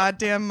of their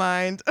goddamn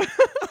mind.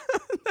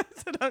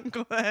 That's an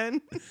Uncle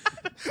Hen.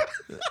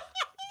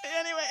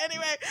 Anyway,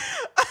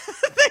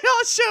 they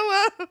all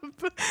show up and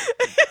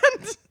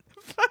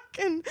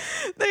fucking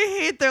they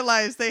hate their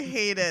lives. They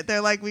hate it.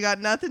 They're like, we got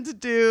nothing to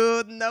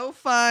do, no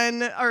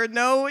fun, or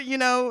no,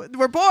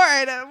 we're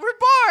bored.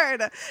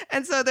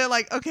 And so they're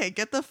like, okay,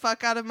 get the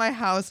fuck out of my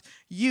house,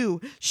 you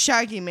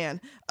Shaggy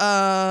Man, Star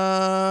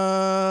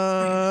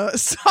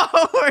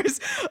Wars,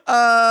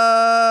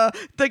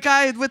 the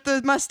guy with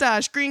the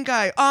mustache, green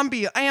guy,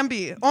 Ambi.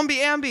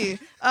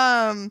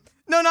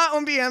 No, not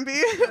Ombi Ambi.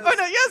 Oh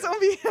no, yes,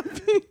 Ombi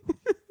Ambi.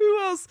 Who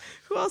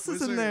else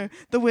is in there?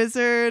 The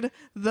wizard.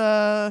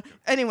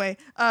 Anyway,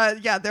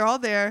 yeah, they're all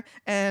there,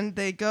 and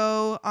they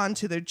go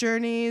onto their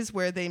journeys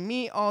where they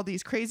meet all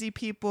these crazy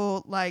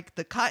people like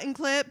the Cotton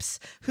Clips,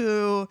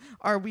 who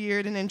are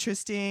weird and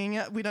interesting.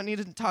 We don't need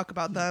to talk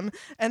about them.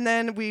 And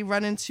then we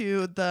run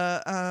into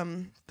the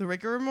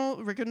Rigonimals.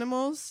 I'm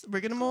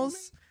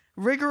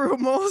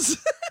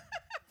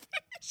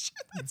pretty sure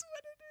that's what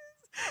it is.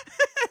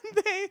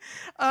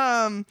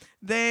 And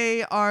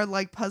they are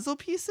like puzzle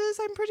pieces,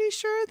 I'm pretty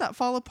sure, that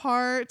fall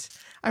apart.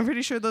 I'm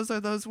pretty sure those are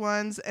those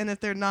ones. And if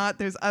they're not,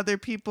 there's other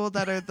people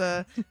that are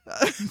the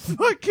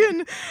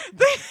fucking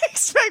they make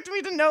expect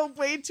me to know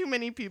way too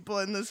many people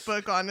in this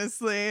book,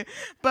 honestly.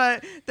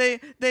 But they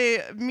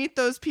meet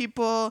those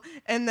people,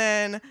 and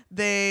then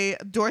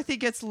Dorothy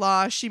gets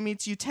lost. She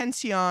meets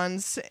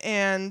Utensions,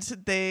 and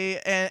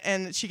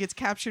and she gets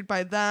captured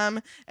by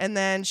them, and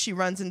then she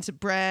runs into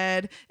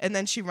Bread, and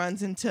then she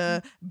runs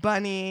into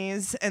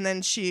Bunnies, and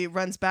then she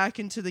runs back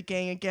into the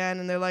gang again,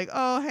 and they're like,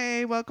 oh,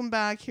 hey, welcome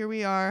back. Here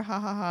we are. Ha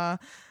ha ha.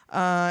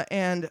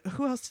 And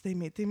who else did they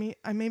meet?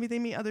 Maybe they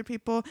meet other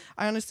people.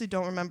 I honestly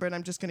don't remember, and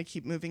I'm just going to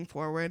keep moving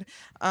forward.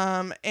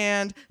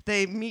 And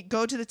they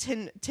go to the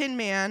Tin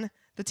Man,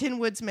 the Tin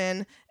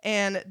Woodsman,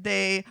 and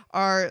they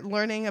are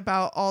learning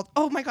about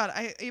oh my God,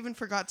 I even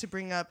forgot to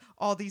bring up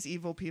all these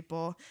evil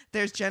people.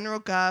 There's General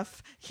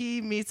Guff. He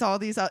meets all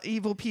these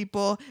evil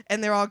people,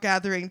 and they're all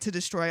gathering to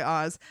destroy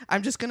Oz.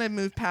 I'm just going to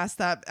move past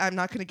that. I'm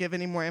not going to give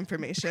any more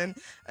information.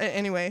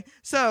 Anyway,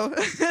 so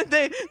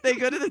they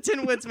go to the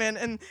Tin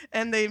Woodsman,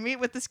 and they meet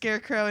with the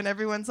Scarecrow, and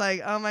everyone's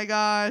like, oh my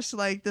gosh,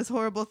 like this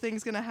horrible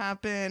thing's going to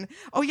happen.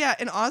 Oh yeah,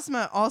 and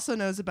Ozma also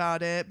knows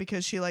about it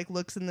because she like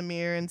looks in the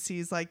mirror and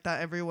sees like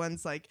that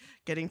everyone's like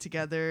getting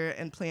together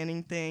and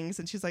planning things,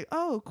 and she's like,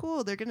 oh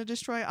cool, they're gonna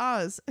destroy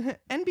Oz.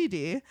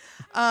 NBD.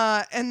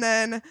 And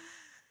then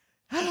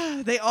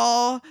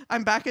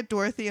I'm back at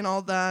Dorothy and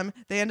all them.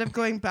 They end up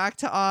going back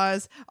to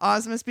Oz.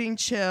 Ozma's being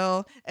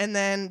chill, and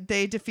then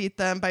they defeat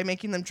them by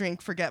making them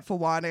drink forgetful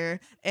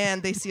water,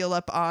 and they seal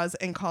up Oz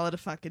and call it a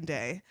fucking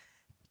day.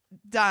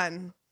 Done.